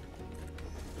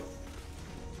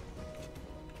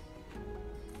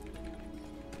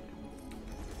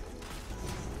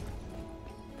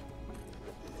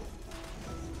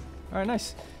 Alright,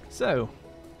 nice. So,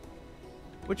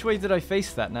 which way did I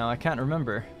face that now? I can't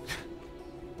remember.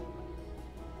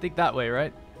 I think that way,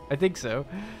 right? I think so.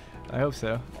 I hope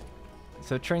so.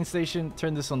 So train station,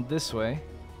 turn this on this way.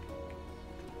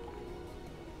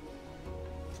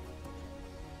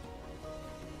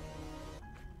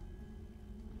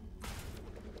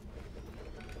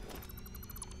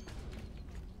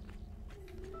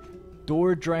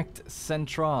 Dordrecht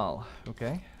Central.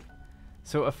 Okay.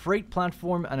 So a freight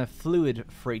platform and a fluid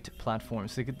freight platform.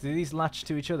 So do these latch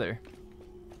to each other?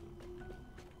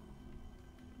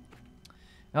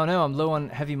 Oh no, I'm low on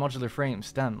heavy modular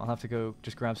frames. Damn, I'll have to go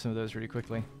just grab some of those really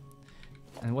quickly.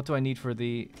 And what do I need for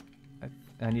the...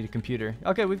 I need a computer.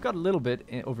 Okay, we've got a little bit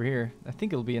over here. I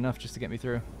think it'll be enough just to get me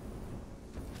through.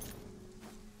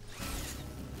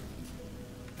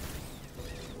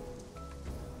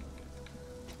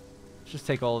 Just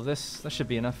take all of this. That should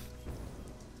be enough.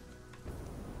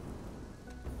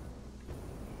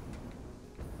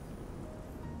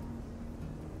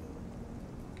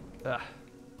 Ugh.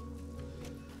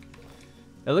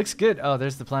 It looks good. Oh,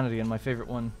 there's the planet again, my favorite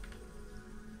one.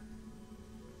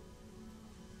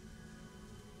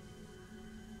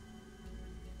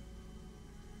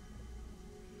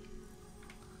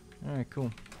 Alright,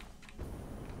 cool.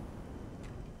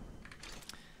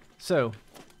 So,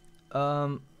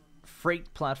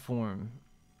 freight platform.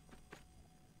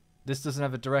 This doesn't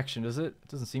have a direction, does it? It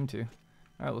doesn't seem to.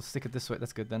 Alright, we'll stick it this way.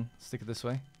 That's good then. Stick it this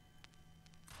way.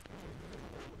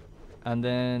 And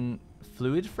then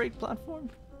fluid freight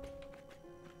platform?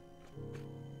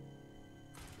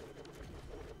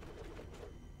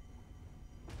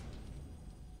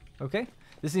 Okay.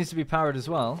 This needs to be powered as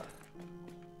well.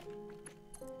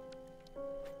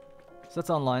 So that's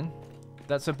online.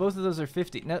 So both of those are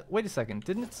 50. Now, wait a second.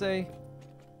 Didn't it say...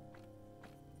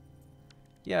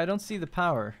 Yeah, I don't see the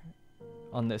power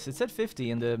on this. It said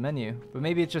 50 in the menu, but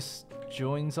maybe it just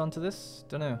joins onto this?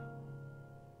 Don't know.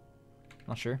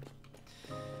 Not sure.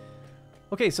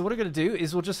 Okay, so what we're going to do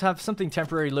is we'll just have something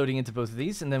temporary loading into both of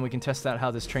these, and then we can test out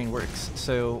how this train works.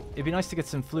 So it'd be nice to get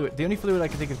some fluid. The only fluid I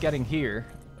can think of getting here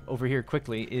over here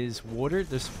quickly is water.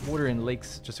 There's water in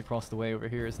lakes just across the way over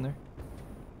here, isn't there?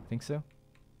 I think so.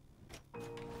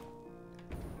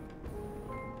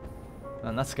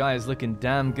 Man, that sky is looking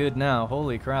damn good now.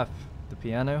 Holy crap. The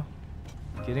piano?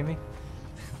 You kidding me?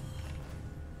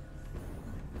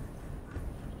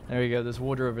 There we go. There's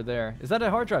water over there. Is that a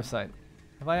hard drive site?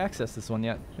 Have I accessed this one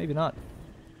yet? Maybe not.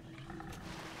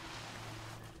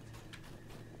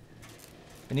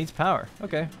 It needs power.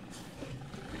 Okay.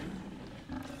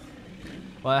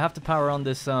 Well, I have to power on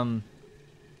this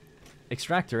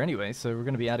extractor anyway, so we're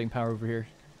going to be adding power over here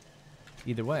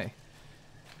either way.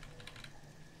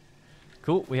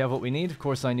 Cool, we have what we need. Of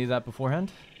course, I knew that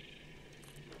beforehand.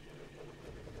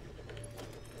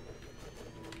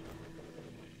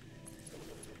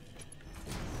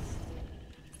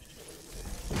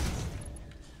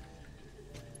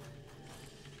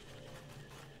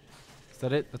 Is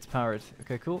that it? That's powered.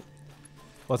 Okay, cool.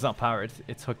 Well, it's not powered.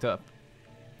 It's hooked up.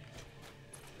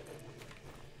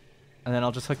 And then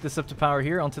I'll just hook this up to power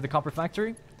here onto the copper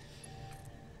factory.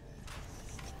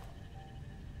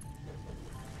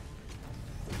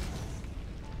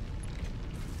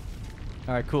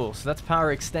 Alright, cool. So that's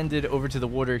power extended over to the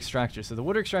water extractor. So the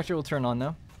water extractor will turn on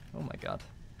now. Oh my god.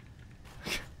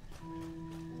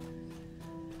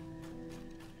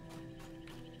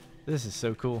 This is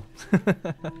so cool.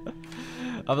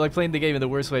 I'm like playing the game in the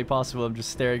worst way possible. I'm just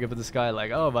staring up at the sky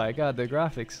like, oh my god, the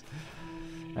graphics.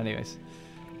 Anyways.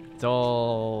 It's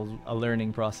all a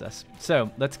learning process. So,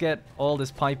 let's get all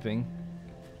this piping.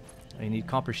 I need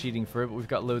copper sheeting for it, but we've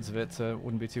got loads of it, so I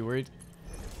wouldn't be too worried.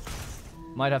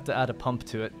 Might have to add a pump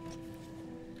to it.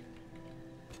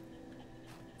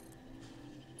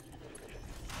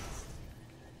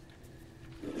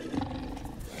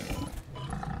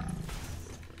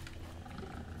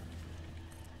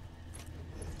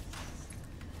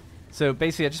 So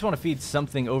basically I just want to feed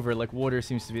something over, like water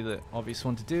seems to be the obvious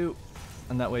one to do.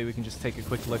 And that way we can just take a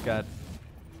quick look at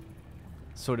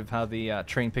sort of how the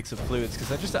train picks up fluids,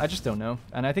 because I just don't know.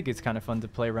 And I think it's kind of fun to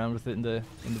play around with it in the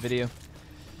video.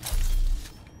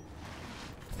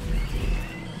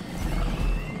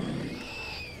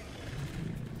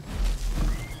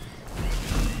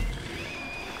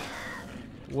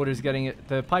 Water's getting it.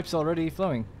 The pipe's already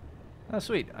flowing. Oh,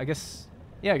 sweet. I guess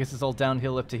it's all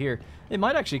downhill up to here. It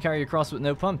might actually carry across with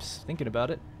no pumps, thinking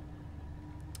about it.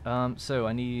 So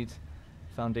I need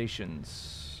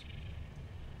foundations.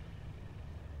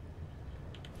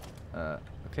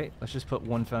 Okay, let's just put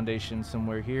one foundation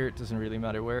somewhere here. It doesn't really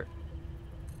matter where.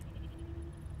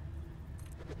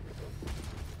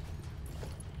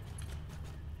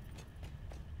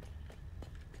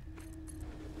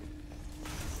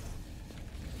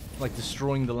 Like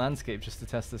destroying the landscape just to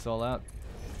test this all out.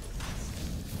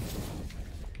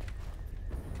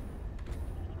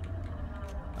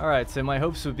 Alright, so my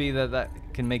hopes would be that that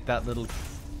can make that little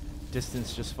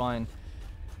distance just fine.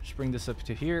 Just bring this up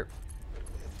to here.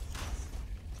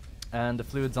 And the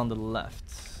fluid's on the left.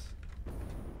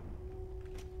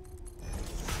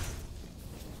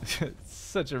 It's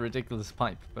such a ridiculous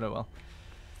pipe, but oh well.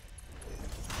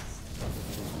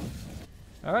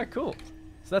 Alright, cool.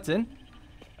 So that's in.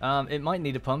 It might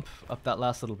need a pump up that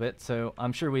last little bit, so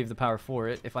I'm sure we have the power for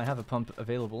it if I have a pump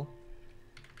available.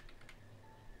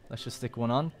 Let's just stick one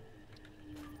on.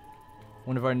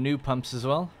 One of our new pumps as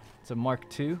well. It's a Mark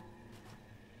II.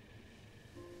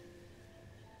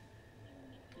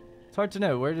 It's hard to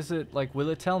know. Where does it, like, will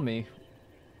it tell me?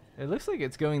 It looks like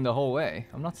it's going the whole way.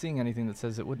 I'm not seeing anything that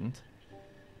says it wouldn't.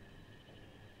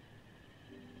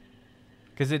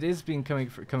 Because it is being coming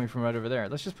from right over there.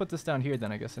 Let's just put this down here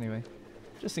then, I guess, anyway.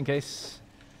 Just in case.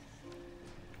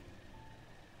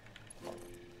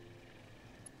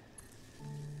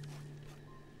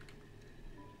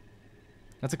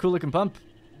 That's a cool looking pump.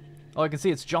 Oh, I can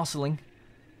see it's jostling.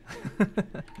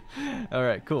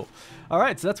 Alright, cool.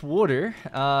 Alright, so that's water.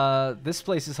 This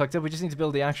place is hooked up. We just need to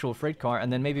build the actual freight car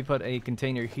and then maybe put a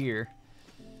container here.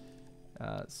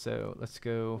 So let's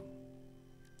go.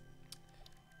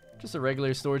 Just a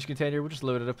regular storage container. We'll just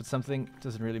load it up with something.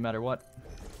 Doesn't really matter what.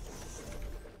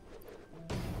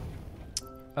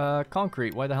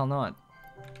 Concrete. Why the hell not?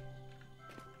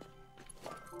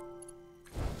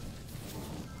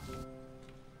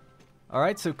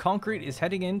 Alright, so concrete is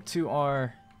heading into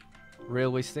our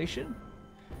railway station.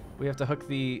 We have to hook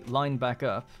the line back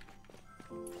up.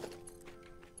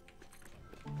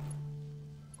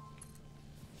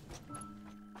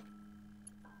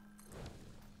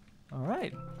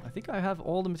 Alright, I think I have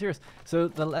all the materials. So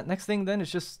the next thing then is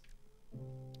just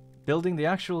building the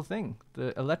actual thing.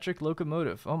 The electric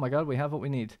locomotive. Oh my god, we have what we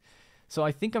need. So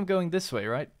I think I'm going this way,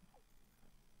 right?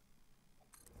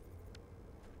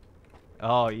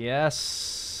 Oh,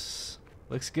 yes.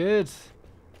 Looks good.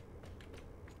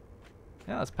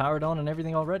 Yeah, it's powered on and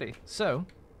everything already. So.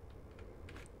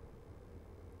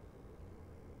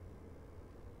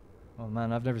 Oh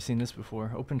man, I've never seen this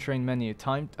before. Open train menu.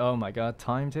 Time. Oh my god.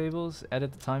 Timetables.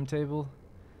 Edit the timetable.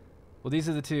 Well, these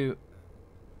are the two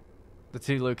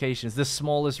locations. The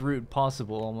smallest route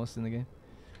possible almost in the game.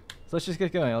 So let's just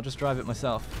get going. I'll just drive it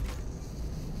myself.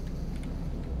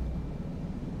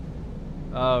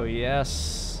 Oh,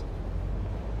 yes.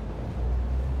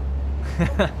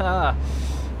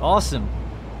 Awesome.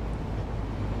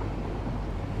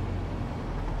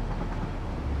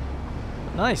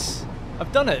 Nice.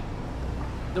 I've done it.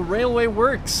 The railway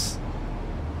works.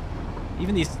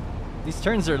 Even these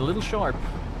turns are a little sharp.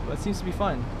 But it seems to be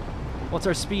fine. What's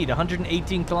our speed?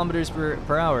 118 kilometers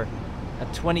per hour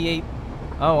at 28.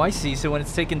 Oh, I see. So when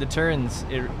it's taking the turns,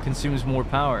 it consumes more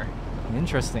power.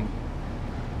 Interesting.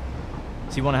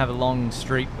 So you want to have a long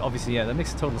straight, obviously, yeah, that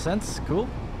makes total sense. Cool.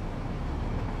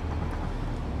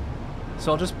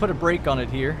 So I'll just put a brake on it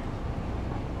here.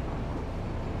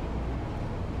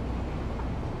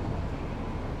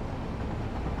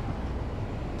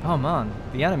 Oh man,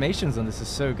 the animations on this is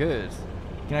so good.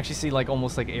 You can actually see like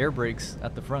almost like air brakes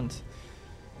at the front.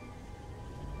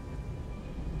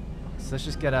 So let's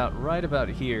just get out right about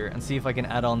here and see if I can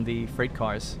add on the freight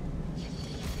cars.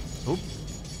 Oop.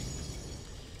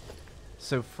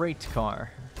 So freight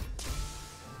car.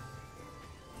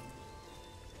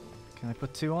 Can I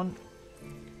put 2 on?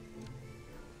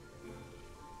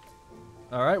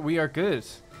 Alright, we are good.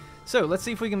 So let's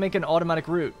see if we can make an automatic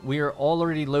route. We are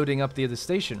already loading up the other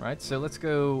station, right? So let's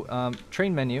go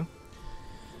train menu.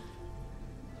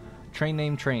 Train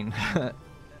name train.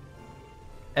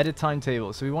 Edit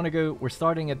timetable. So we want to go, we're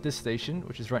starting at this station,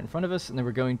 which is right in front of us, and then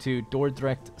we're going to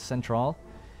Dordrecht Centraal.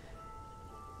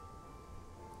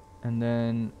 And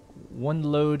then one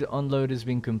load, unload is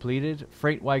being completed.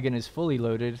 Freight wagon is fully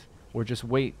loaded, or just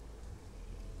wait.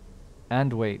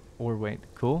 And wait, or wait.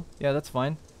 Cool. Yeah, that's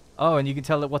fine. Oh, and you can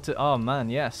tell it what to... Oh,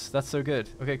 man, yes. That's so good.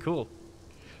 Okay, cool.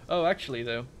 Oh, actually,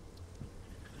 though.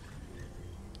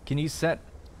 Can you set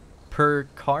per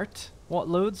cart what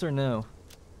loads or no?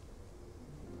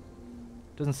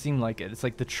 Doesn't seem like it. It's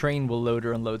like the train will load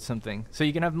or unload something. So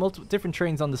you can have multiple different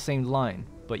trains on the same line,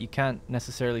 but you can't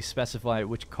necessarily specify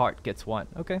which cart gets what.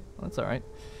 Okay, well, that's alright.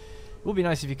 It would be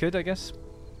nice if you could, I guess.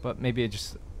 But maybe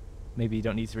maybe you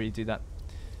don't need to really do that.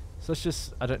 So let's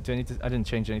just... I didn't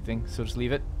change anything, so just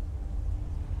leave it.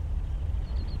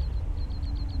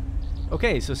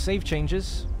 Okay, so save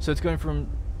changes. So it's going from...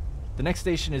 The next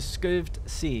station is Skövd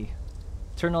C.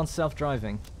 Turn on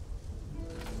self-driving.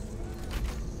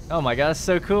 Oh my god, that's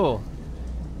so cool.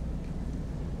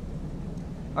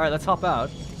 Alright, let's hop out.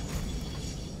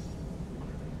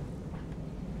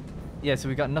 Yeah, so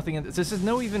we got nothing in... So this is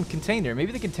no even container.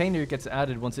 Maybe the container gets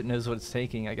added once it knows what it's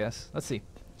taking, I guess. Let's see.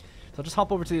 So I'll just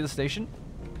hop over to the other station.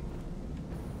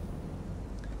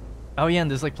 Oh yeah,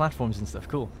 and there's like platforms and stuff.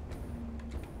 Cool.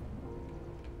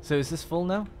 So is this full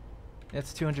now?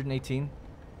 That's 218.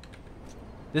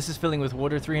 This is filling with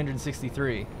water,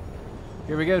 363.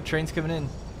 Here we go, train's coming in.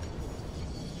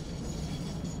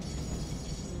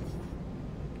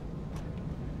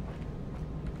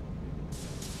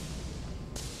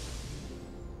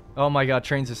 Oh my god,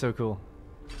 trains are so cool.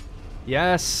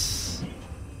 Yes!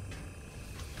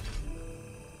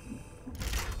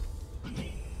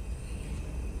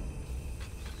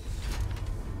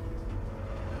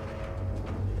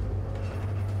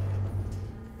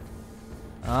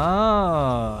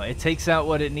 Ah, it takes out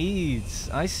what it needs.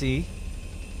 I see.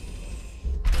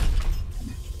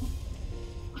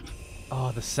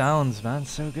 Oh, the sounds, man,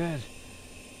 so good.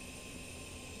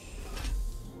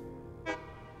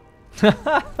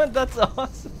 That's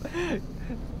awesome.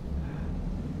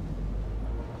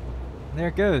 There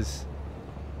it goes.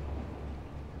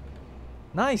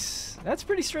 Nice. That's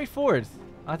pretty straightforward.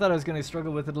 I thought I was going to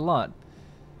struggle with it a lot.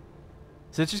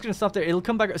 So it's just going to stop there. It'll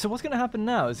come back. So what's going to happen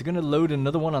now? Is it going to load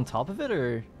another one on top of it,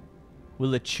 or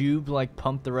will the tube like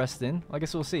pump the rest in? I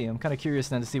guess we'll see. I'm kind of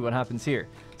curious now to see what happens here.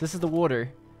 This is the water,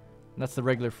 and that's the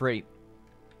regular freight.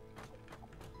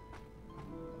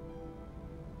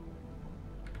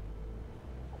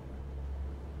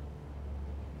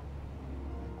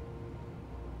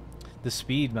 The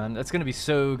speed, man. That's going to be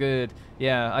so good.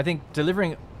 Yeah, I think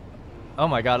delivering... Oh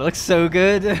my god, it looks so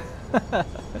good.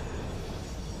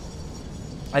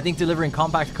 I think delivering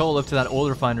compact coal up to that oil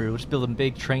refinery will just build a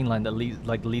big train line that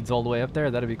leads all the way up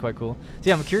there. That'd be quite cool. So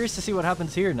yeah, I'm curious to see what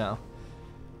happens here now.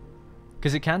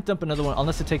 Because it can't dump another one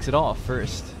unless it takes it off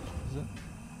first. Is it?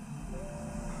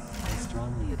 I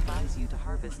strongly advise you to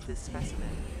harvest this specimen.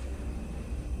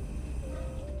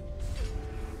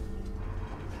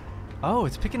 Oh,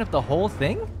 it's picking up the whole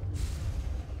thing?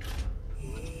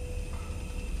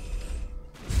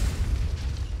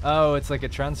 Oh, it's like a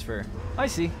transfer. I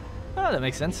see. Oh, that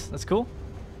makes sense. That's cool.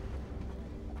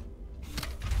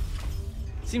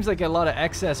 Seems like a lot of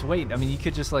excess weight. I mean, you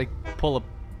could just like pull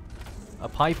a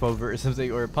pipe over or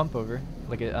something, or a pump over,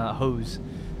 like a hose.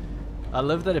 I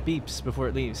love that it beeps before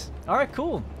it leaves. Alright,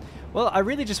 cool. Well, I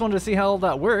really just wanted to see how all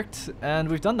that worked, and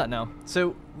we've done that now.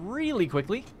 So, really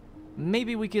quickly,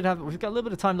 maybe we could have... We've got a little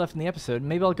bit of time left in the episode.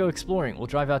 Maybe I'll go exploring. We'll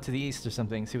drive out to the east or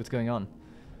something, see what's going on.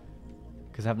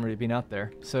 Because I haven't really been out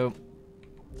there. So,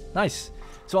 nice.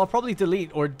 So I'll probably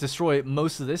delete or destroy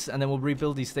most of this, and then we'll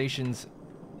rebuild these stations.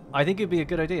 I think it'd be a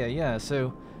good idea, yeah.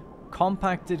 So,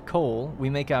 compacted coal we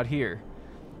make out here.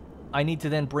 I need to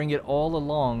then bring it all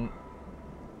along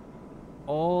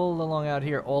out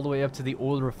here, all the way up to the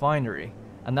oil refinery.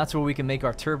 And that's where we can make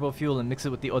our turbo fuel and mix it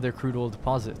with the other crude oil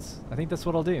deposits. I think that's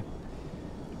what I'll do.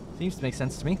 Seems to make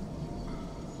sense to me.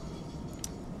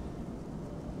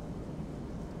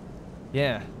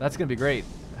 Yeah, that's going to be great,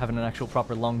 having an actual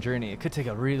proper long journey. It could take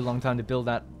a really long time to build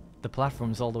the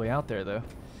platforms all the way out there, though.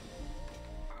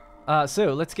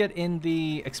 So, let's get in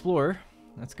the Explorer.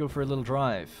 Let's go for a little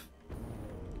drive.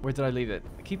 Where did I leave it?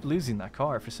 I keep losing that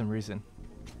car for some reason.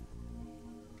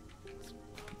 It's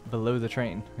below the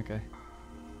train. Okay.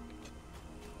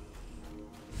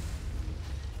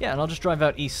 Yeah, and I'll just drive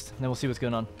out east, and then we'll see what's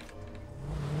going on.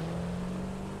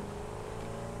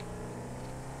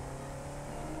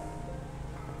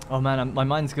 Oh man, my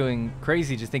mind's going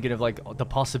crazy just thinking of like the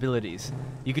possibilities.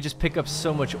 You could just pick up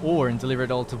so much ore and deliver it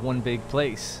all to one big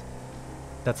place.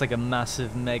 That's like a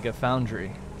massive mega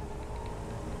foundry.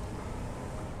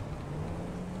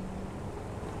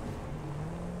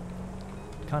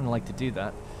 Kind of like to do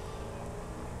that.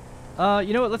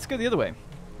 You know what? Let's go the other way.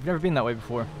 We've never been that way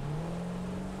before.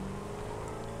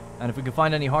 And if we can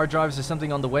find any hard drives or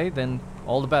something on the way, then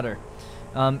all the better.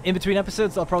 In between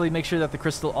episodes, I'll probably make sure that the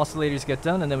crystal oscillators get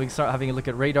done, and then we can start having a look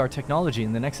at radar technology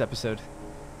in the next episode.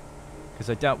 Because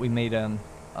I doubt we made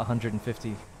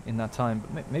 150 in that time,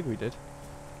 but maybe we did.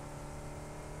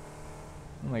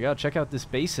 Oh my god, check out this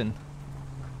basin.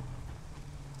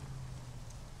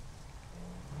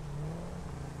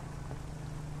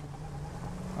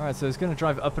 Alright, so it's going to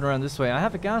drive up and around this way. I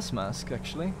have a gas mask,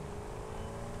 actually.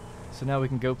 So now we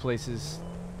can go places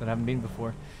that I haven't been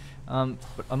before. But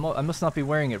I must not be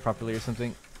wearing it properly or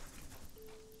something.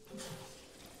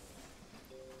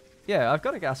 Yeah, I've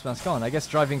got a gas mask on. I guess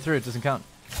driving through it doesn't count.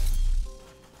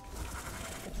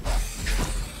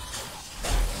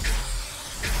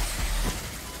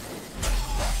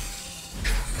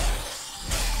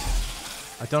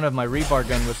 I don't have my rebar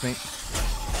gun with me.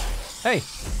 Hey!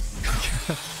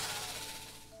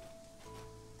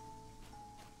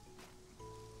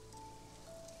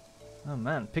 Oh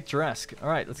man, picturesque.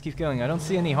 Alright, let's keep going. I don't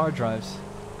see any hard drives.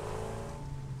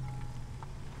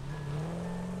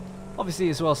 Obviously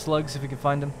as well slugs if we can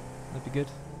find them. That'd be good.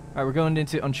 Alright, we're going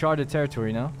into uncharted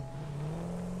territory now.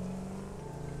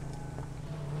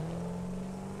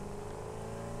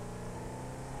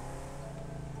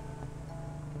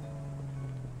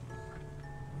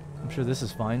 I'm sure this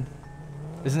is fine.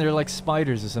 Isn't there like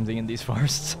spiders or something in these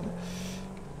forests?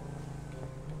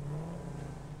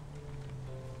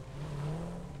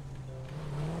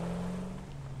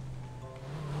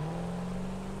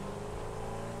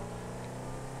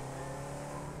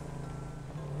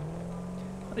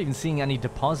 Not even seeing any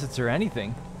deposits or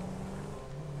anything.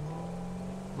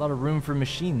 A lot of room for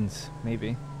machines,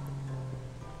 maybe.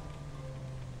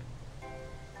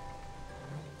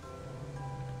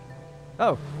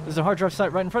 Oh, there's a hard drive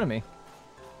site right in front of me.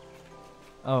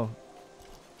 Oh.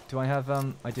 Do I have,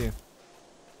 I do.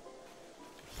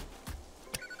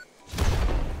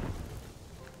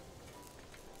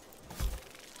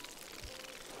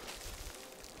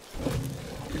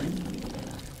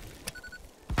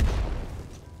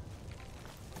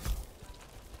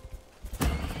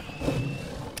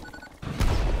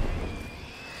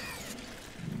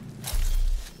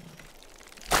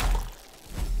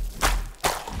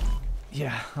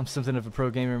 Yeah, I'm something of a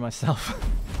pro gamer myself.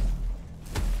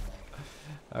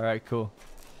 Alright, cool.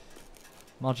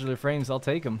 Modular frames, I'll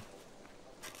take them.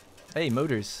 Hey,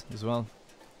 motors as well.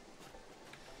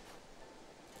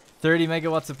 30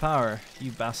 megawatts of power,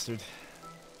 you bastard.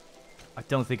 I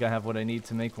don't think I have what I need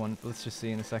to make one. Let's just see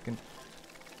in a second.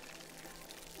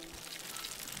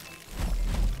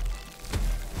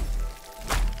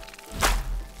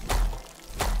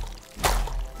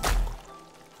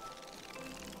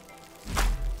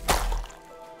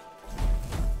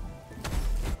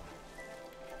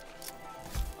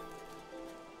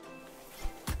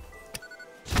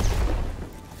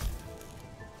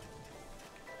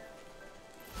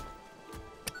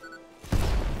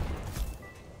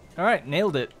 Alright,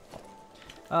 nailed it.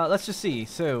 Let's just see.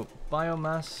 So,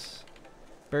 biomass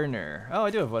burner. Oh,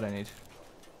 I do have what I need.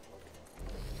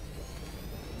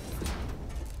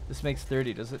 This makes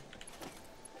 30, does it?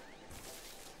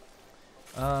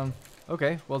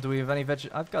 Okay. Well, do we have any veg?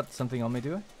 I've got something on me,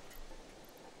 do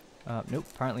I? Nope,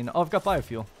 apparently not. Oh, I've got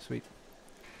biofuel. Sweet.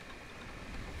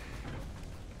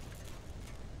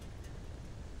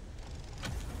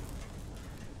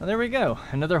 Well, there we go.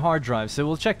 Another hard drive. So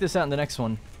we'll check this out in the next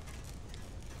one.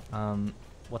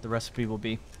 What the recipe will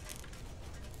be.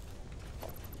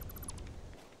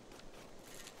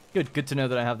 Good to know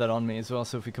that I have that on me as well,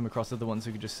 so if we come across other ones,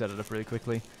 we can just set it up really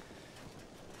quickly.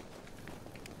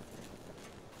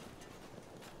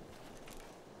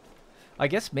 I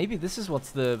guess maybe this is what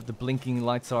the blinking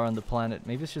lights are on the planet.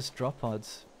 Maybe it's just drop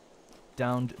pods.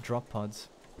 Downed drop pods.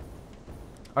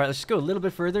 Alright, let's just go a little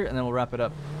bit further, and then we'll wrap it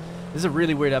up. This is a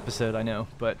really weird episode, I know,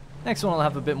 but next one I'll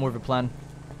have a bit more of a plan.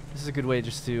 This is a good way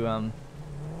just to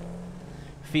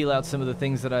feel out some of the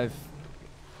things that I've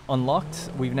unlocked.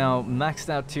 We've now maxed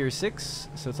out tier 6,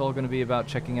 so it's all going to be about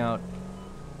checking out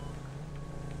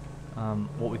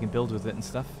what we can build with it and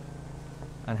stuff,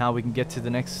 and how we can get to the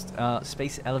next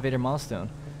space elevator milestone.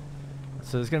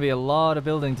 So there's going to be a lot of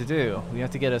building to do. We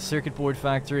have to get a circuit board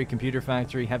factory, computer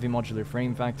factory, heavy modular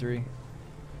frame factory.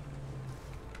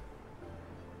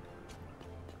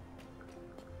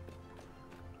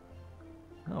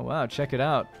 Oh wow, check it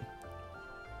out.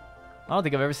 I don't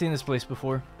think I've ever seen this place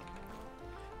before.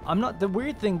 I'm not, the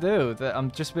weird thing though, that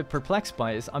I'm just a bit perplexed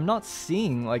by is I'm not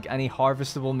seeing like any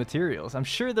harvestable materials. I'm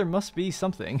sure there must be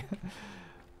something.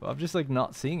 But I'm just like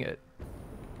not seeing it.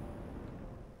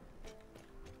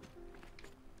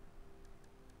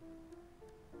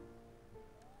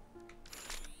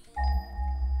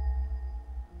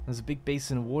 There's a big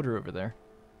basin of water over there.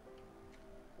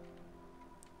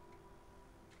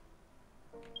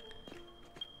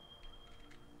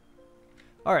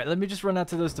 Alright, let me just run out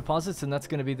to those deposits, and that's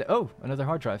going to be the... Oh, another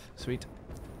hard drive. Sweet.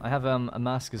 I have a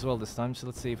mask as well this time, so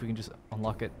let's see if we can just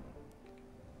unlock it.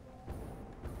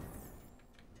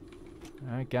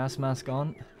 Alright, gas mask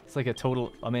on. It's like a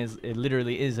total... I mean, it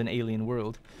literally is an alien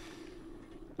world.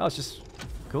 Oh, it's just...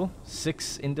 Cool.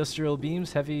 6 industrial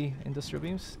beams, heavy industrial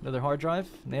beams. Another hard drive.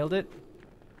 Nailed it.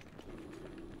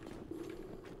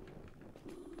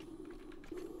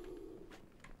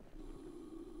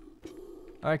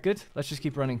 Alright, good. Let's just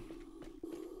keep running.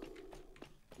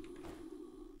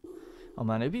 Oh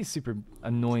man, it'd be a super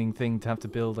annoying thing to have to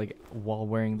build like while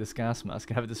wearing this gas mask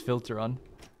and have this filter on.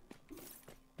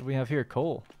 What do we have here?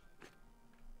 Coal.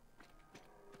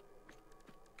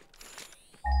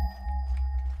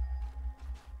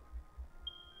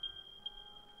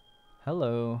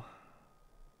 Hello.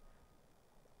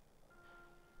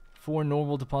 4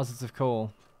 normal deposits of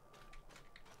coal.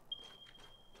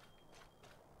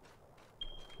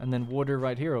 And then water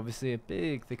right here, obviously a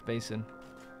big thick basin.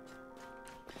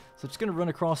 So just gonna run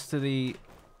across to the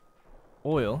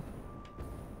oil.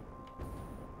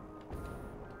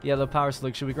 Yellow power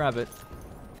slug, should we grab it?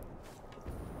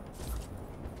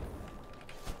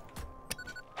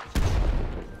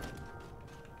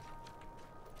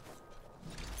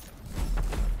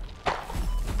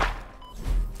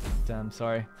 Damn,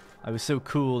 sorry. I was so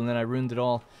cool and then I ruined it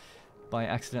all by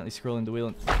accidentally scrolling the wheel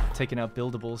and taking out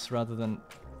buildables rather than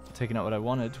taking out what I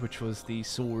wanted, which was the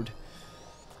sword.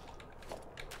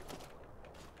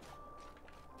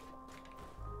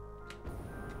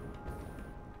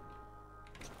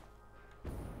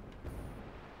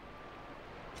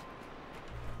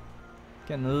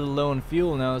 Getting a little low on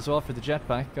fuel now as well for the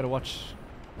jetpack. Gotta watch,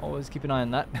 always keep an eye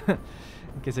on that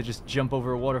in case I just jump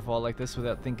over a waterfall like this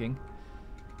without thinking.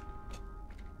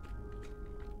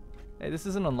 Hey, this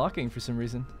isn't unlocking for some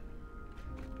reason.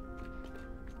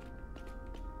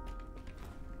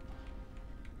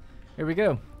 Here we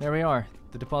go. There we are.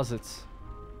 The deposits.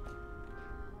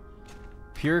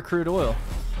 Pure crude oil.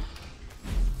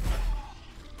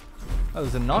 Oh,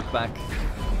 there's a knockback.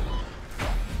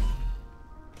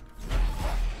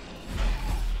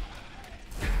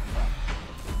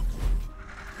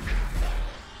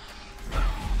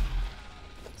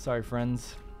 Sorry,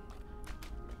 friends.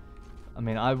 I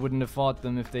mean, I wouldn't have fought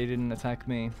them if they didn't attack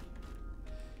me.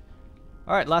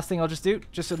 Alright, last thing I'll just do.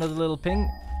 Just another little ping.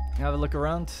 Have a look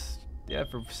around. Yeah,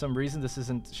 for some reason this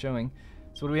isn't showing.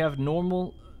 So what do we have?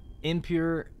 Normal,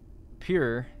 impure,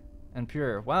 pure, and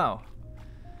pure. Wow.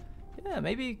 Yeah,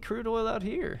 maybe crude oil out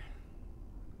here.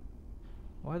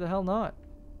 Why the hell not?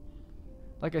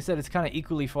 Like I said, it's kind of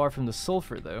equally far from the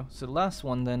sulfur though. So the last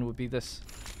one then would be this.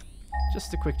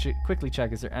 Just to quickly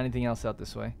check, is there anything else out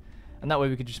this way? And that way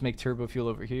we could just make turbo fuel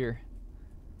over here.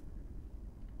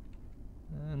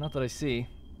 Not that I see.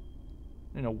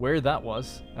 I don't know where that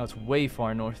was. Oh, it's way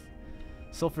far north.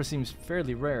 Sulfur seems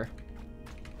fairly rare.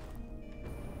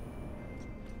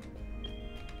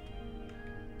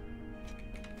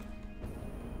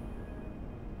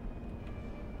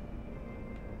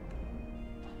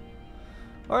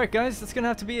 Alright guys, that's gonna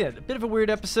have to be it. A bit of a weird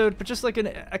episode, but just like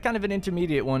a kind of an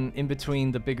intermediate one in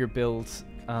between the bigger builds.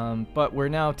 But we're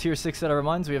now tier 6 out of our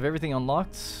minds. We have everything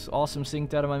unlocked. Awesome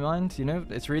synced out of my mind, you know?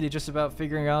 It's really just about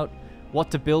figuring out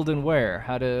what to build and where.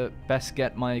 How to best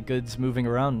get my goods moving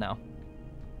around now.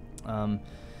 You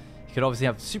could obviously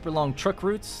have super long truck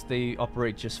routes. They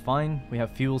operate just fine. We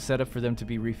have fuel set up for them to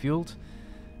be refueled.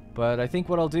 But I think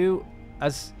what I'll do,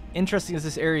 as interesting as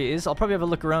this area is, I'll probably have a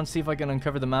look around, see if I can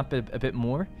uncover the map a bit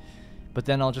more. But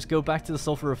then I'll just go back to the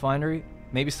sulfur refinery,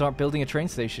 maybe start building a train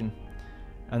station.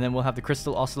 And then we'll have the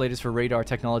crystal oscillators for radar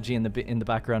technology in the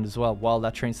background as well. While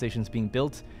that train station is being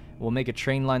built, we'll make a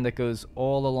train line that goes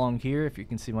all along here. If you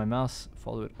can see my mouse,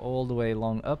 follow it all the way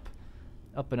along up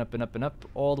and up and up and up,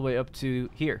 all the way up to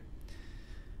here.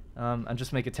 And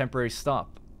just make a temporary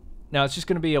stop. Now, it's just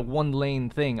going to be a one-lane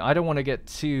thing. I don't want to get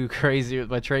too crazy with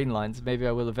my train lines. Maybe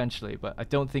I will eventually, but I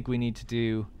don't think we need to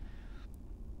do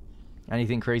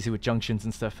anything crazy with junctions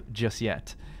and stuff just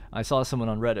yet. I saw someone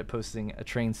on Reddit posting a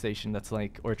train station that's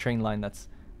like, or a train line that's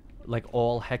like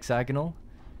all hexagonal.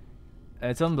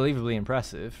 It's unbelievably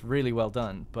impressive, really well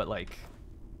done, but like,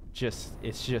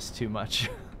 it's just too much.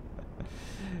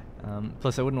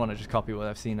 Plus, I wouldn't want to just copy what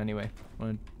I've seen anyway. I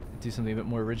want to do something a bit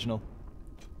more original.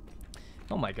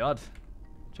 Oh my god.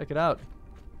 Check it out.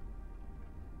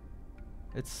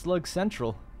 It's slug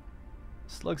central.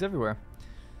 Slugs everywhere.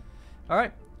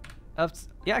 Alright.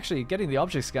 Yeah, actually, getting the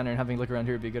object scanner and having a look around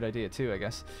here would be a good idea too, I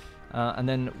guess. And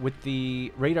then with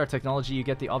the radar technology, you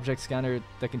get the object scanner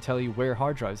that can tell you where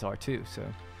hard drives are too, so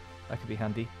that could be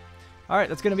handy. Alright,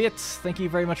 that's going to be it. Thank you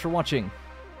very much for watching.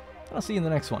 I'll see you in the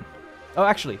next one. Oh,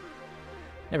 actually,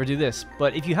 never do this,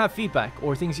 but if you have feedback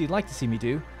or things you'd like to see me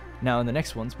do, now in the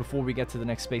next ones, before we get to the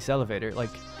next space elevator, like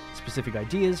specific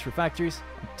ideas for factories,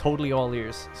 I'm totally all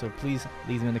ears, so please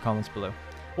leave them in the comments below.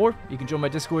 Or you can join my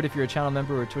Discord if you're a channel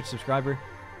member or a Twitch subscriber.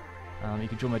 You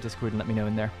can join my Discord and let me know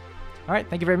in there. Alright,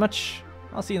 thank you very much.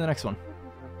 I'll see you in the next one.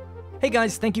 Hey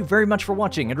guys, thank you very much for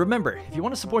watching, and remember, if you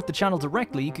want to support the channel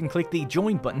directly, you can click the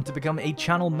join button to become a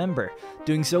channel member.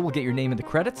 Doing so will get your name in the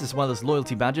credits, as well as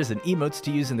loyalty badges and emotes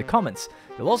to use in the comments.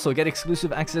 You'll also get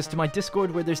exclusive access to my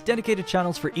Discord, where there's dedicated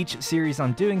channels for each series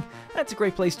I'm doing, and it's a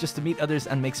great place just to meet others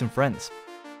and make some friends.